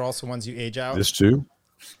 strippers, those are also ones you age out. This too.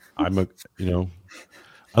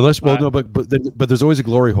 Unless, well, no, but there's always a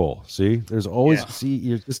glory hole. See, there's always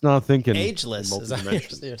you're just not thinking ageless. Is that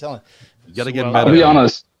what you're telling? You got to get. I'll be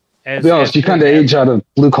honest. You kind of age out of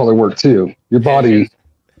blue collar work too. Your body.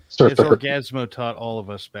 As Orgasmo taught all of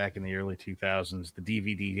us back in the early 2000s, the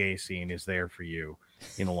DVD gay scene is there for you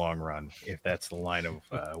in the long run, if that's the line of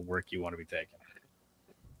work you want to be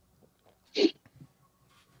taking.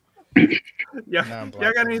 Yeah, Now I'm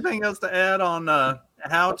y'all got anything else to add on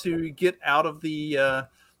how to get out of the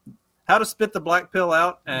how to spit the black pill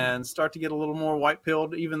out and start to get a little more white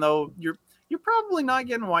pilled, even though you're probably not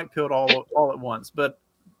getting white pilled all at once, but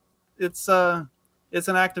it's an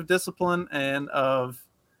act of discipline and of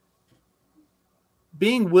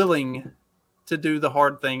being willing to do the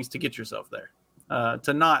hard things to get yourself there,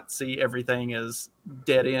 to not see everything as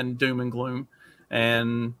dead end doom and gloom,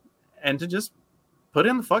 and to just put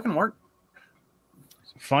in the fucking work.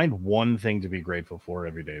 Find one thing to be grateful for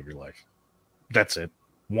every day of your life. That's it.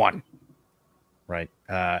 One. Right.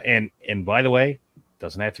 And by the way,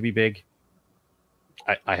 doesn't have to be big.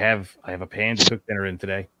 I have a pan to cook dinner in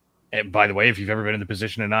today. And by the way, if you've ever been in the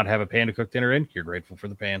position to not have a pan to cook dinner in, you're grateful for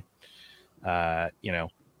the pan. I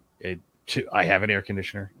have an air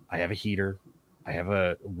conditioner. I have a heater. I have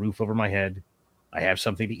a roof over my head. I have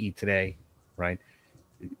something to eat today. Right.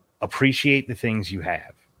 Appreciate the things you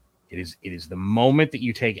have. It is the moment that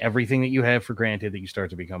you take everything that you have for granted that you start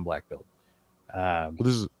to become black-pilled. Well,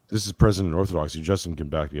 this is President Orthodoxy. Justin can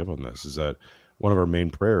back me up on this. Is that one of our main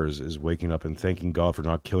prayers is waking up and thanking God for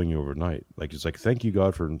not killing you overnight. Like, it's like, thank you,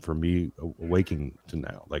 God, for me awaking to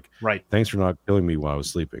now. Like, right. Thanks for not killing me while I was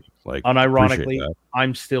sleeping. Like, unironically,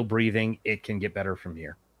 I'm still breathing. It can get better from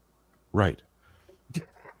here. Right.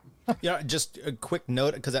 Yeah, just a quick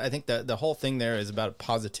note, because I think the whole thing there is about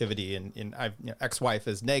positivity. And ex-wife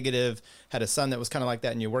is negative, had a son that was kind of like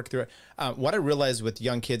that, and you work through it. What I realized with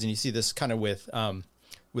young kids, and you see this kind of with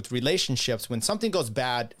relationships, when something goes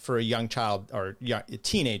bad for a young child or a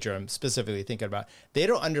teenager, I'm specifically thinking about, they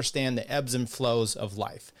don't understand the ebbs and flows of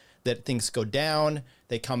life. That things go down,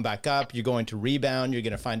 they come back up. You're going to rebound. You're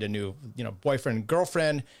going to find a new, boyfriend,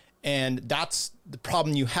 girlfriend. And that's the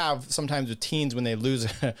problem you have sometimes with teens when they lose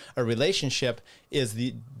a relationship, is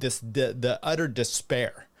the utter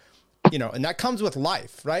despair, and that comes with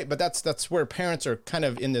life, right? But that's where parents are kind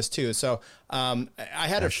of in this too. So I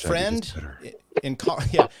had a friend in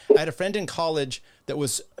I had a friend in college that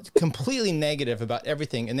was completely negative about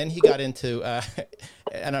everything, and then he got into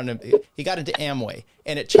he got into Amway,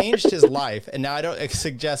 and it changed his life. And now I don't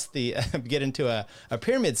suggest get into a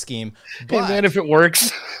pyramid scheme, but and then if it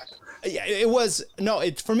works. Yeah, it was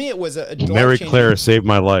for me, it was a Mary Claire saved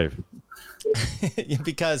my life.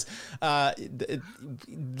 Because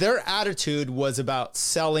their attitude was about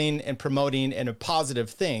selling and promoting and a positive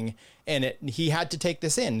thing. And he had to take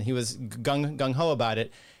this in. He was gung-ho about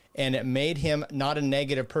it. And it made him not a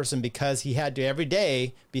negative person, because he had to every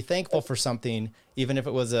day be thankful for something, even if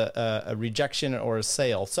it was a rejection or a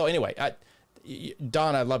sale. So anyway,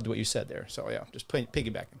 Don, I loved what you said there. So yeah, just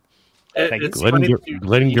piggybacking.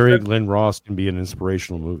 Glenn Ross can be an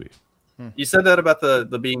inspirational movie. You said that about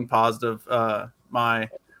the being positive. One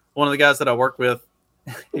of the guys that I work with,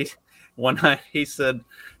 one night he said,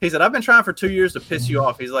 I've been trying for 2 years to piss you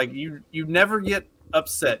off. He's like, you never get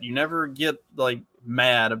upset. You never get like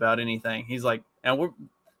mad about anything. He's like,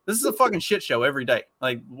 this is a fucking shit show every day.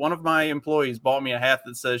 Like, one of my employees bought me a hat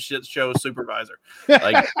that says shit show supervisor.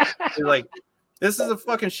 Like, he's like, this is a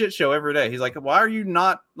fucking shit show every day. He's like, why are you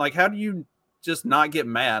not, like, how do you just not get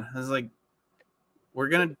mad? I was like, we're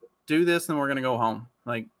going to do this and we're going to go home.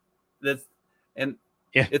 Like, that's, and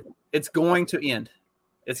yeah, it's going to end.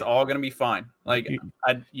 It's all going to be fine. Like,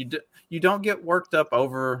 you don't get worked up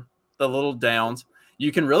over the little downs.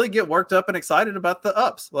 You can really get worked up and excited about the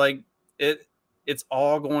ups. Like, it's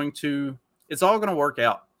all going to work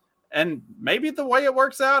out. And maybe the way it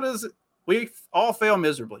works out is we all fail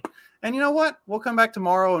miserably. And you know what? We'll come back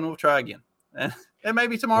tomorrow and we'll try again. And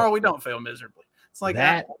maybe tomorrow we don't fail miserably. It's like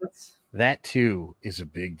that. That too is a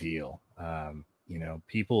big deal.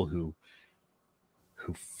 People who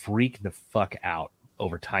freak the fuck out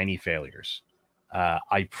over tiny failures.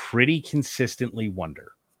 I pretty consistently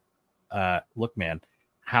wonder. Look, man,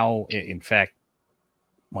 how? In fact,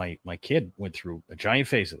 my kid went through a giant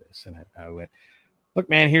phase of this, and I went, look,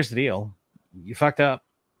 man, here's the deal. You fucked up.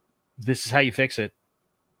 This is how you fix it.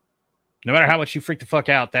 No matter how much you freak the fuck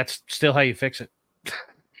out, that's still how you fix it.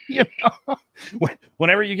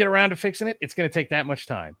 Whenever you get around to fixing it, it's going to take that much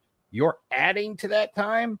time. You're adding to that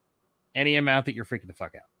time any amount that you're freaking the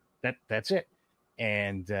fuck out. That's it.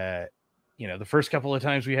 And the first couple of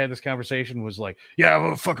times we had this conversation was like, yeah,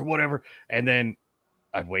 well, fucking whatever. And then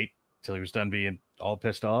I'd wait till he was done being all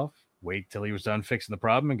pissed off, wait till he was done fixing the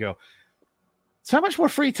problem, and go, so how much more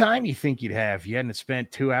free time you think you'd have if you hadn't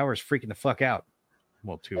spent 2 hours freaking the fuck out?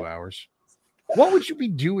 Well, 2 hours. What would you be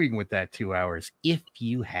doing with that 2 hours if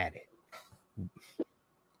you had it?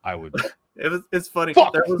 I would. It's funny.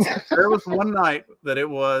 There was one night that it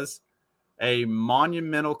was a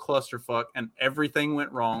monumental clusterfuck and everything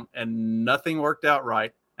went wrong and nothing worked out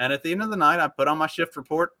right. And at the end of the night, I put on my shift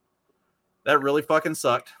report. That really fucking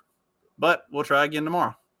sucked. But we'll try again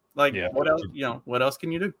tomorrow. Like, what else? You know, what else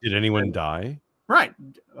can you do? Did anyone die? Right.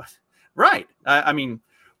 I mean,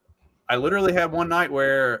 I literally had one night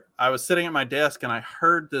where I was sitting at my desk and I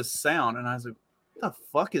heard this sound and I was like, what the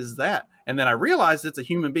fuck is that? And then I realized it's a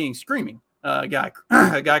human being screaming. A guy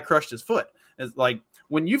crushed his foot. It's like,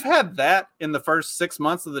 when you've had that in the first 6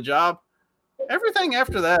 months of the job, everything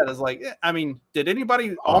after that is like, I mean, did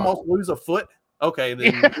anybody almost lose a foot? Okay,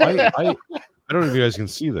 then I don't know if you guys can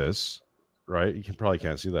see this, right? You probably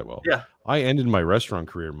can't see that well. Yeah. I ended my restaurant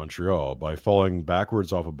career in Montreal by falling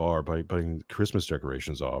backwards off a bar, by putting Christmas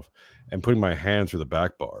decorations off and putting my hand through the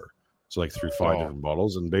back bar. So like through 5 different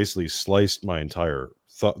bottles and basically sliced my entire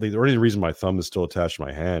thumb. The only reason my thumb is still attached to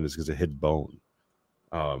my hand is because it hit bone.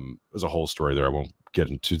 There's a whole story there. I won't get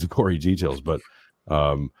into the gory details, but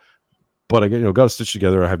I got it stitched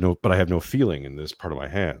together. I have no feeling in this part of my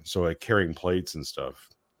hand. So like carrying plates and stuff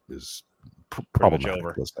is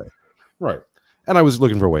problematic. Let's say. Right. And I was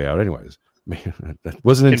looking for a way out anyways. I mean, that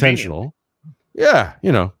wasn't intentional. Yeah.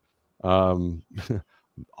 You know,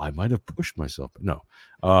 I might have pushed myself, but no.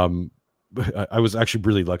 But I was actually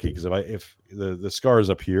really lucky because if the scar is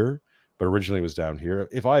up here, but originally it was down here.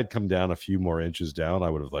 If I had come down a few more inches down, I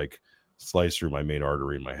would have like sliced through my main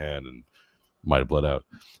artery in my hand and might have bled out.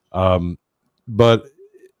 But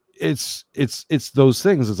it's those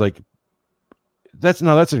things. It's like that's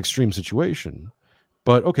an extreme situation.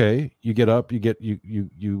 But okay, you get up,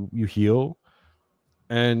 you heal,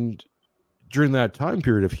 and during that time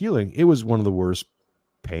period of healing, it was one of the worst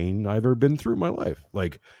pain I've ever been through in my life.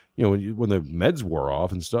 Like, you know, when the meds wore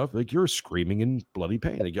off and stuff, like you're screaming in bloody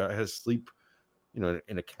pain. Like, I had to sleep, you know,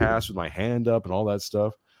 in a cast with my hand up and all that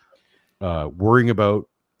stuff. Worrying about,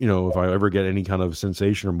 you know, if I ever get any kind of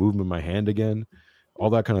sensation or movement in my hand again, all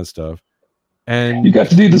that kind of stuff. And you got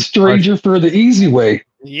to do the stranger for the easy way.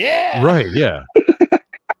 Yeah. Right. Yeah.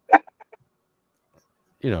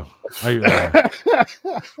 You know, that's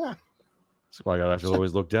why I gotta have to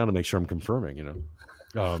always look down to make sure I'm confirming. You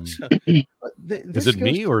know, is it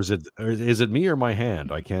me or is it me or my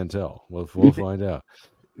hand? I can't tell. We'll find out.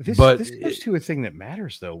 This goes to a thing that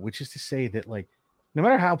matters, though, which is to say that, like, no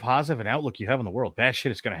matter how positive an outlook you have in the world, bad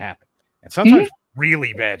shit is going to happen, and sometimes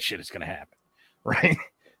really bad shit is going to happen, right?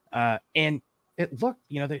 Look,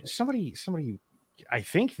 you know, somebody. I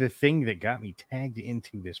think the thing that got me tagged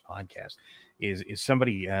into this podcast is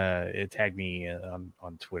somebody tagged me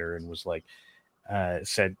on Twitter and was like,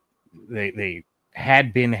 said they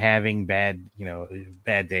had been having bad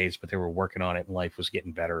days, but they were working on it and life was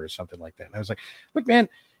getting better or something like that. And I was like, look, man,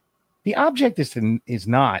 the object is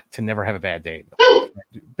not to never have a bad day.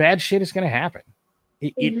 Bad shit is going to happen.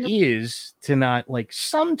 It is to not, like,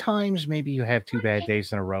 sometimes maybe you have 2 bad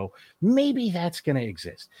days in a row. Maybe that's going to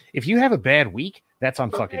exist. If you have a bad week, that's on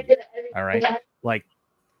fucking you. All right. Like,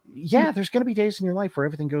 yeah, there's going to be days in your life where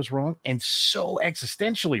everything goes wrong and so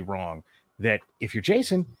existentially wrong that if you're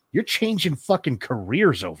Jason, you're changing fucking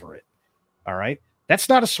careers over it. All right. That's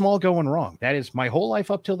not a small going wrong. That is my whole life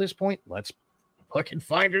up till this point. Let's fucking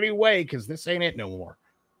find a new way because this ain't it no more.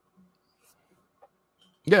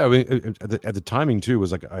 Yeah, I mean, at the timing too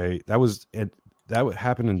was like that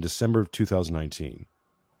happened in December of 2019.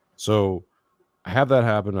 So I have that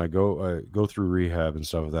happen. I go through rehab and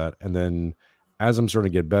stuff like that, and then as I'm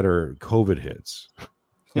starting to get better, COVID hits.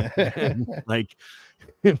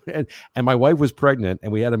 and my wife was pregnant,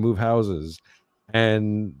 and we had to move houses,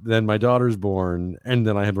 and then my daughter's born, and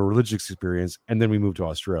then I have a religious experience, and then we moved to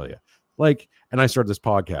Australia. Like, and I started this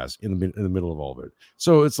podcast in the middle of all of it.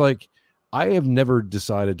 So it's like, I have never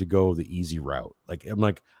decided to go the easy route. Like, I'm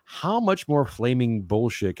like, how much more flaming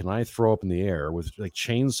bullshit can I throw up in the air with like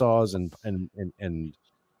chainsaws and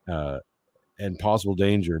possible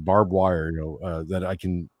danger, barbed wire, you know, that I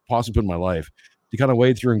can possibly put in my life to kind of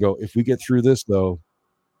wade through and go, if we get through this though,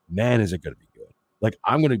 man, is it going to be good? Like,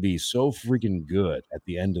 I'm going to be so freaking good at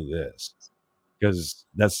the end of this because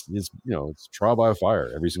it's trial by fire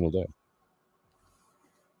every single day.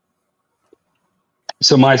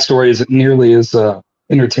 So my story isn't nearly as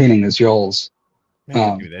entertaining as y'all's.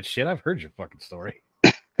 Man, do that shit. I've heard your fucking story.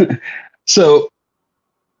 So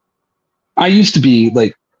I used to be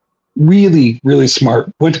like really, really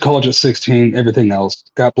smart. Went to college at 16, everything else.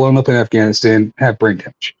 Got blown up in Afghanistan, had brain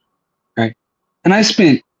damage. Right. And I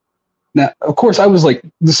spent, now, of course, I was like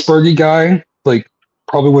the spurgy guy, like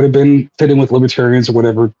probably would have been fit in with libertarians or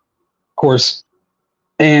whatever, of course.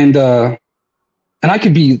 And I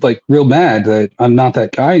could be like real mad that I'm not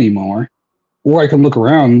that guy anymore. Or I can look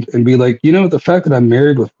around and be like, you know, the fact that I'm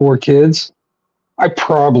married with 4 kids, I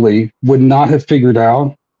probably would not have figured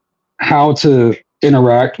out how to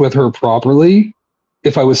interact with her properly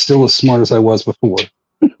if I was still as smart as I was before.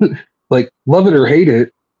 Like, love it or hate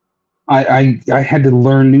it, I had to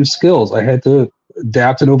learn new skills. I had to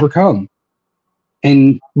adapt and overcome.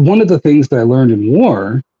 And one of the things that I learned in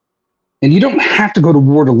war, and you don't have to go to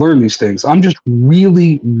war to learn these things. I'm just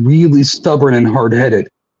really, really stubborn and hard-headed,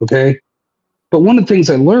 okay? But one of the things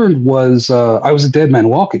I learned was I was a dead man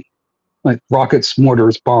walking, like rockets,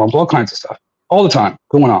 mortars, bombs, all kinds of stuff, all the time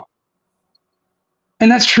going on.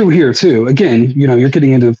 And that's true here too. Again, you're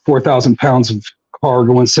getting into 4,000 pounds of car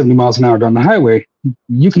going 70 miles an hour down the highway.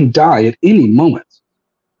 You can die at any moment.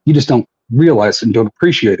 You just don't realize it and don't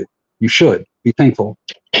appreciate it. You should be thankful.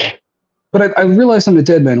 But I realized I'm a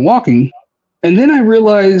dead man walking. And then I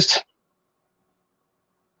realized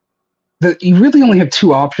that you really only have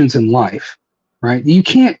two options in life, right? You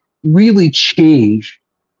can't really change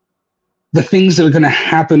the things that are going to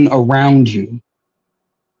happen around you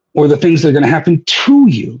or the things that are going to happen to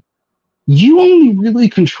you. You only really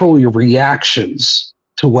control your reactions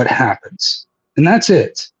to what happens. And that's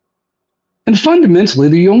it. And fundamentally,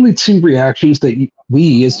 the only two reactions that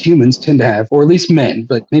we as humans tend to have, or at least men,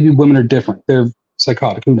 but maybe women are different. They're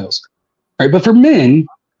psychotic, who knows? All right, but for men,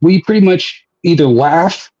 we pretty much either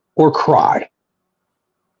laugh or cry.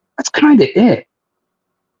 That's kind of it.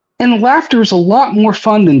 And laughter is a lot more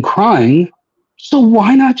fun than crying. So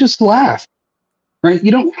why not just laugh? Right?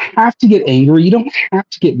 You don't have to get angry. You don't have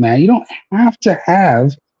to get mad. You don't have to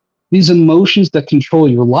have these emotions that control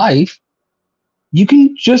your life. You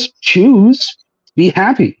can just choose to be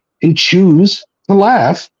happy and choose to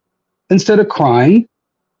laugh instead of crying.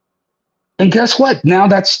 And guess what? Now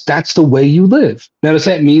that's the way you live. Now, does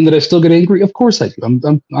that mean that I still get angry? Of course I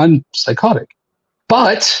do. I'm psychotic.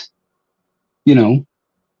 But,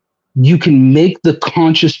 you can make the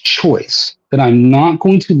conscious choice that I'm not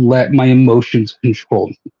going to let my emotions control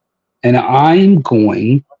me. And I'm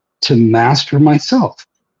going to master myself.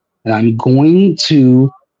 And I'm going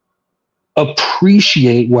to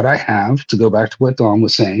appreciate what I have, to go back to what Don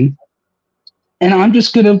was saying. And I'm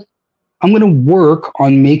going to work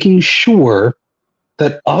on making sure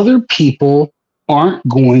that other people aren't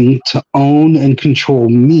going to own and control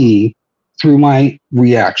me through my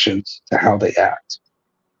reactions to how they act.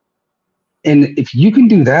 And if you can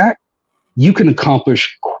do that, you can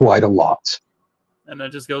accomplish quite a lot. And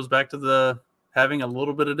it just goes back to the having a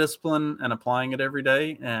little bit of discipline and applying it every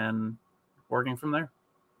day and working from there.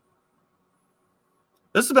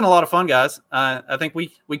 This has been a lot of fun, guys. I think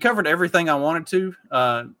we covered everything I wanted to.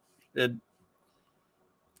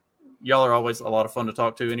 Y'all are always a lot of fun to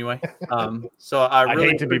talk to anyway. So I really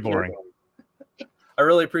hate to be boring. I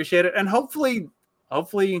really appreciate it. And hopefully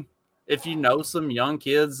if you know some young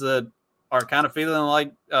kids that are kind of feeling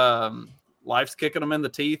like life's kicking them in the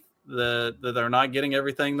teeth, that they're not getting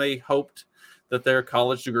everything they hoped that their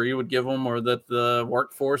college degree would give them, or that the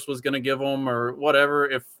workforce was going to give them, or whatever.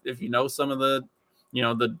 If you know some of the,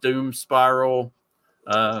 the doom spiral,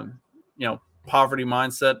 poverty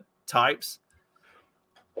mindset types,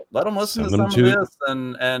 let them listen to some of this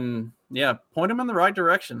and point them in the right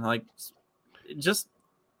direction. Like, just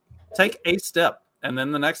take a step, and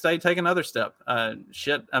then the next day take another step. I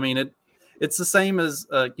mean, it's the same as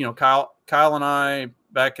Kyle and I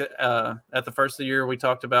back at the first of the year. We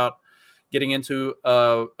talked about getting into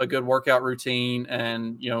a good workout routine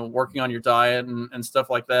and working on your diet and stuff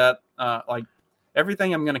like that. Like,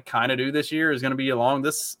 everything I'm going to kind of do this year is going to be along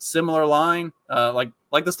this similar line. Like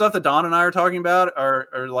the stuff that Don and I are talking about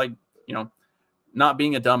are like, not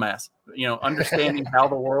being a dumbass, understanding how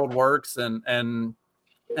the world works and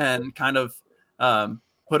kind of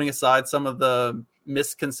putting aside some of the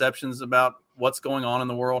misconceptions about what's going on in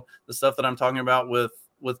the world. The stuff that I'm talking about with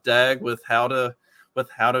Dag, with how to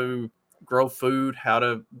grow food, how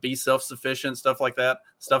to be self-sufficient, stuff like that.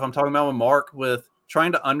 Stuff I'm talking about with Mark, with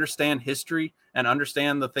trying to understand history and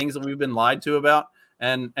understand the things that we've been lied to about,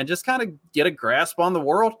 and just kind of get a grasp on the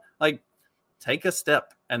world. Like, take a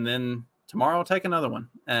step, and then tomorrow take another one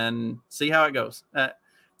and see how it goes.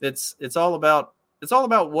 It's all about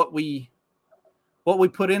what we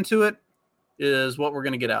put into it is what we're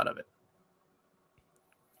going to get out of it.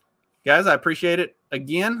 Guys, I appreciate it.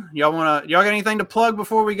 Again, y'all got anything to plug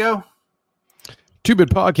before we go? 2-Bit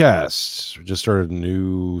Podcasts. We just started a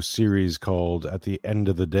new series called At the End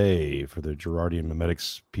of the Day for the Gerardian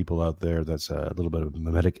memetics people out there. That's a little bit of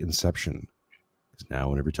memetic inception. Because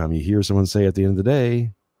now, and every time you hear someone say at the end of the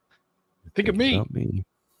day, think of me.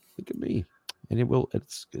 Think of me. And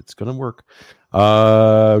it's going to work.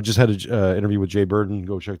 Just had an interview with Jay Burden.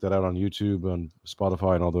 Go check that out on YouTube, on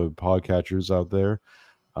Spotify, and all the podcatchers out there.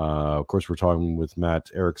 Of course, we're talking with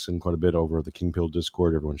Matt Erickson quite a bit over the King Pill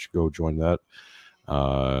Discord. Everyone should go join that.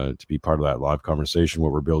 to be part of that live conversation.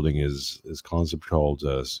 What we're building is concept called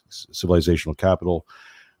civilizational capital.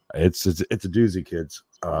 It's a doozy, kids.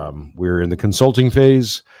 We're in the consulting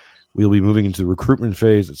phase. We'll be moving into the recruitment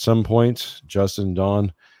phase at some point. Justin,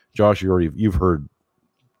 Don, Josh, you've heard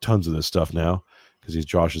tons of this stuff now because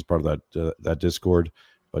Josh is part of that Discord.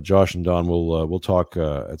 But Josh and Don we'll talk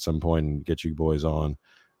at some point and get you boys on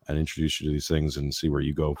and introduce you to these things and see where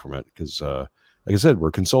you go from it. Because like I said,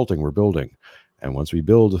 we're consulting, we're building, and once we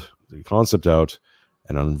build the concept out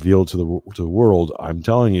and unveil to the world, I'm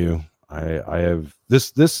telling you, I have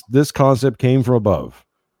this concept came from above.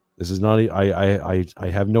 This is not I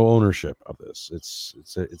have no ownership of this.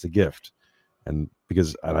 It's a gift, and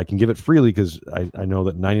I can give it freely because I know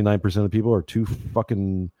that 99% of people are too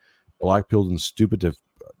fucking black-pilled and stupid to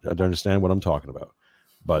understand what I'm talking about.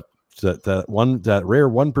 But that rare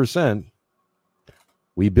 1%,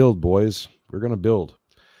 we build, boys. We're gonna build.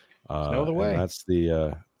 No other way.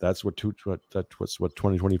 That's what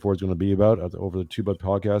 2024 is going to be about over the Two Bud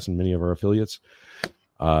podcast and many of our affiliates.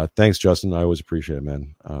 Thanks, Justin. I always appreciate it,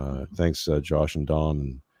 man. Thanks, Josh and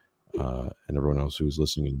Don and everyone else who's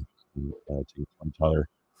listening. Tyler.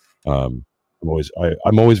 I'm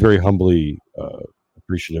always very humbly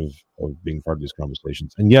appreciative of being part of these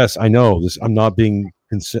conversations. And yes, I know this. I'm not being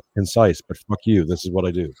concise, but fuck you. This is what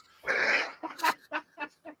I do.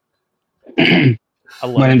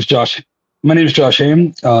 My name's Josh. My name is Josh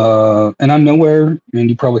Ham, and I'm nowhere, and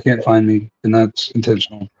you probably can't find me, and that's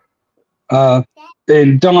intentional.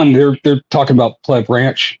 And Don, they're talking about Pleb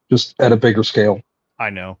Ranch, just at a bigger scale. I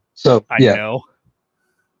know. So I yeah, know.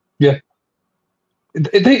 yeah.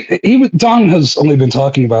 Don has only been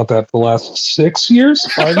talking about that for the last 5 years.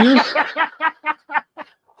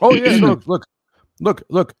 Oh yeah,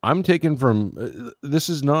 look. I'm taken from. This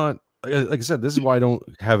is not. Like I said, this is why I don't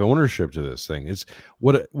have ownership to this thing. It's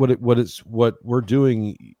what we're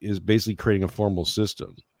doing is basically creating a formal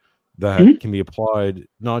system that can be applied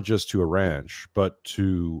not just to a ranch, but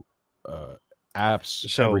to apps,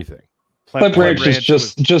 So, everything. Pleb Ranch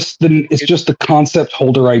is just the concept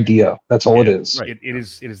holder idea. That's all it is. Right. It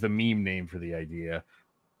is the meme name for the idea,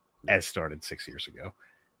 as started 6 years ago.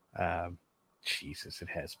 Jesus, it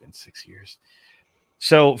has been 6 years.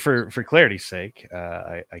 So for clarity's sake,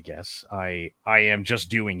 I guess I am just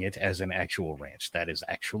doing it as an actual ranch. That is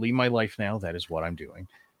actually my life now. That is what I'm doing.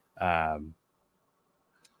 I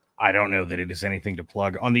don't know that it is anything to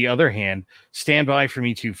plug. On the other hand, stand by for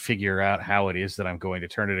me to figure out how it is that I'm going to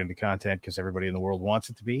turn it into content because everybody in the world wants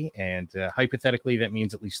it to be. And hypothetically, that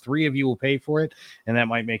means at least 3 of you will pay for it, and that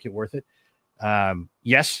might make it worth it.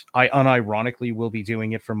 Yes, I unironically will be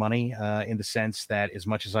doing it for money in the sense that as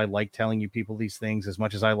much as I like telling you people these things, as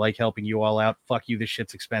much as I like helping you all out, fuck you, this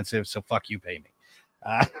shit's expensive, so fuck you, pay me.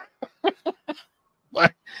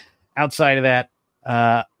 But outside of that,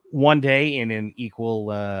 one day in an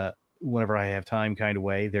equal, whenever I have time kind of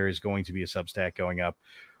way, there is going to be a Substack going up,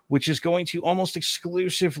 which is going to almost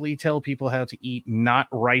exclusively tell people how to eat not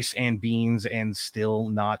rice and beans and still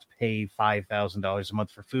not pay $5,000 a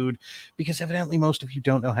month for food, because evidently most of you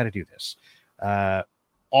don't know how to do this.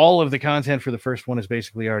 All of the content for the first one is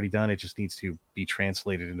basically already done. It just needs to be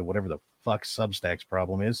translated into whatever the fuck Substack's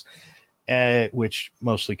problem is, which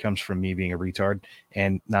mostly comes from me being a retard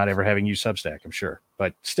and not ever having used Substack, I'm sure.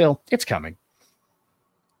 But still, it's coming.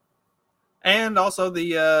 And also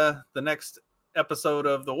the next episode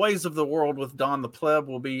of The Ways of the World with Don the Pleb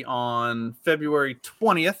will be on February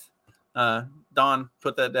 20th. Don,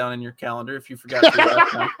 put that down in your calendar if you forgot to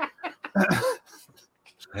last time.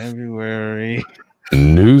 February.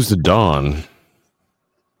 News to Don.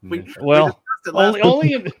 Well,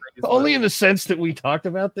 only in the sense that we talked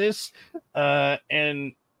about this,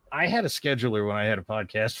 and I had a scheduler when I had a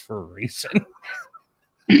podcast for a reason.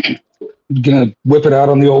 Gonna whip it out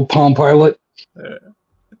on the old Palm Pilot.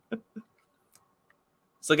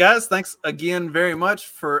 So, guys, thanks again very much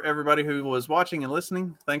for everybody who was watching and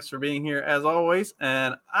listening. Thanks for being here as always,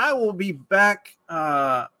 and I will be back.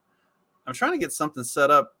 I'm trying to get something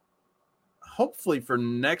set up, hopefully for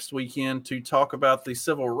next weekend, to talk about the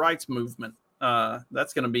civil rights movement.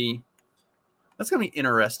 That's going to be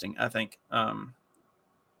interesting, I think.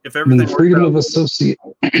 If everything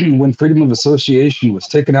when freedom of association was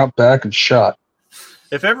taken out back and shot.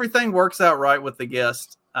 If everything works out right with the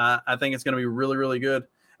guest, I think it's going to be really, really good.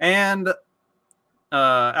 And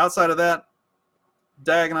outside of that,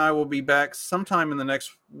 Dag and I will be back sometime in the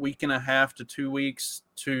next week and a half to 2 weeks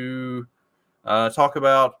to talk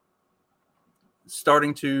about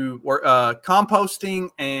starting to work composting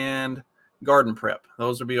and garden prep.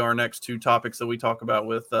 Those will be our next 2 topics that we talk about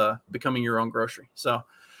with becoming your own grocery. So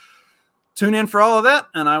tune in for all of that,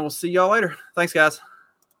 and I will see y'all later. Thanks, guys.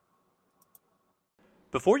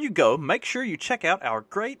 Before you go, make sure you check out our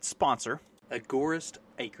great sponsor, Agorist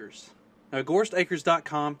Acres. Now,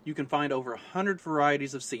 AgoristAcres.com, you can find over 100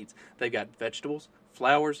 varieties of seeds. They've got vegetables,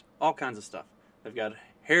 flowers, all kinds of stuff. They've got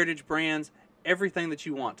heritage brands, everything that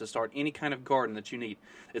you want to start any kind of garden that you need.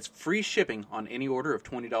 It's free shipping on any order of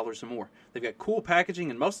 $20 or more. They've got cool packaging,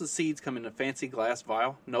 and most of the seeds come in a fancy glass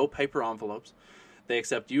vial, no paper envelopes. They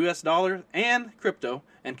accept US dollars and crypto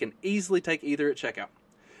and can easily take either at checkout.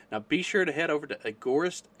 Now be sure to head over to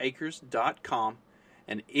agoristacres.com,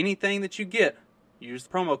 and anything that you get, use the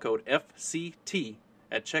promo code FCT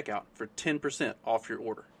at checkout for 10% off your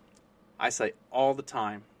order. I say all the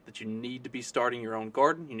time that you need to be starting your own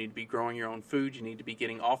garden, you need to be growing your own food, you need to be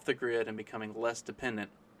getting off the grid and becoming less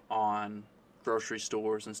dependent on grocery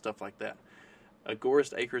stores and stuff like that.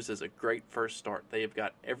 Agorist Acres is a great first start. They have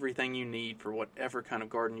got everything you need for whatever kind of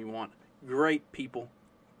garden you want. Great people,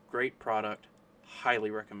 great product, highly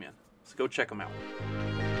recommend. So go check them out.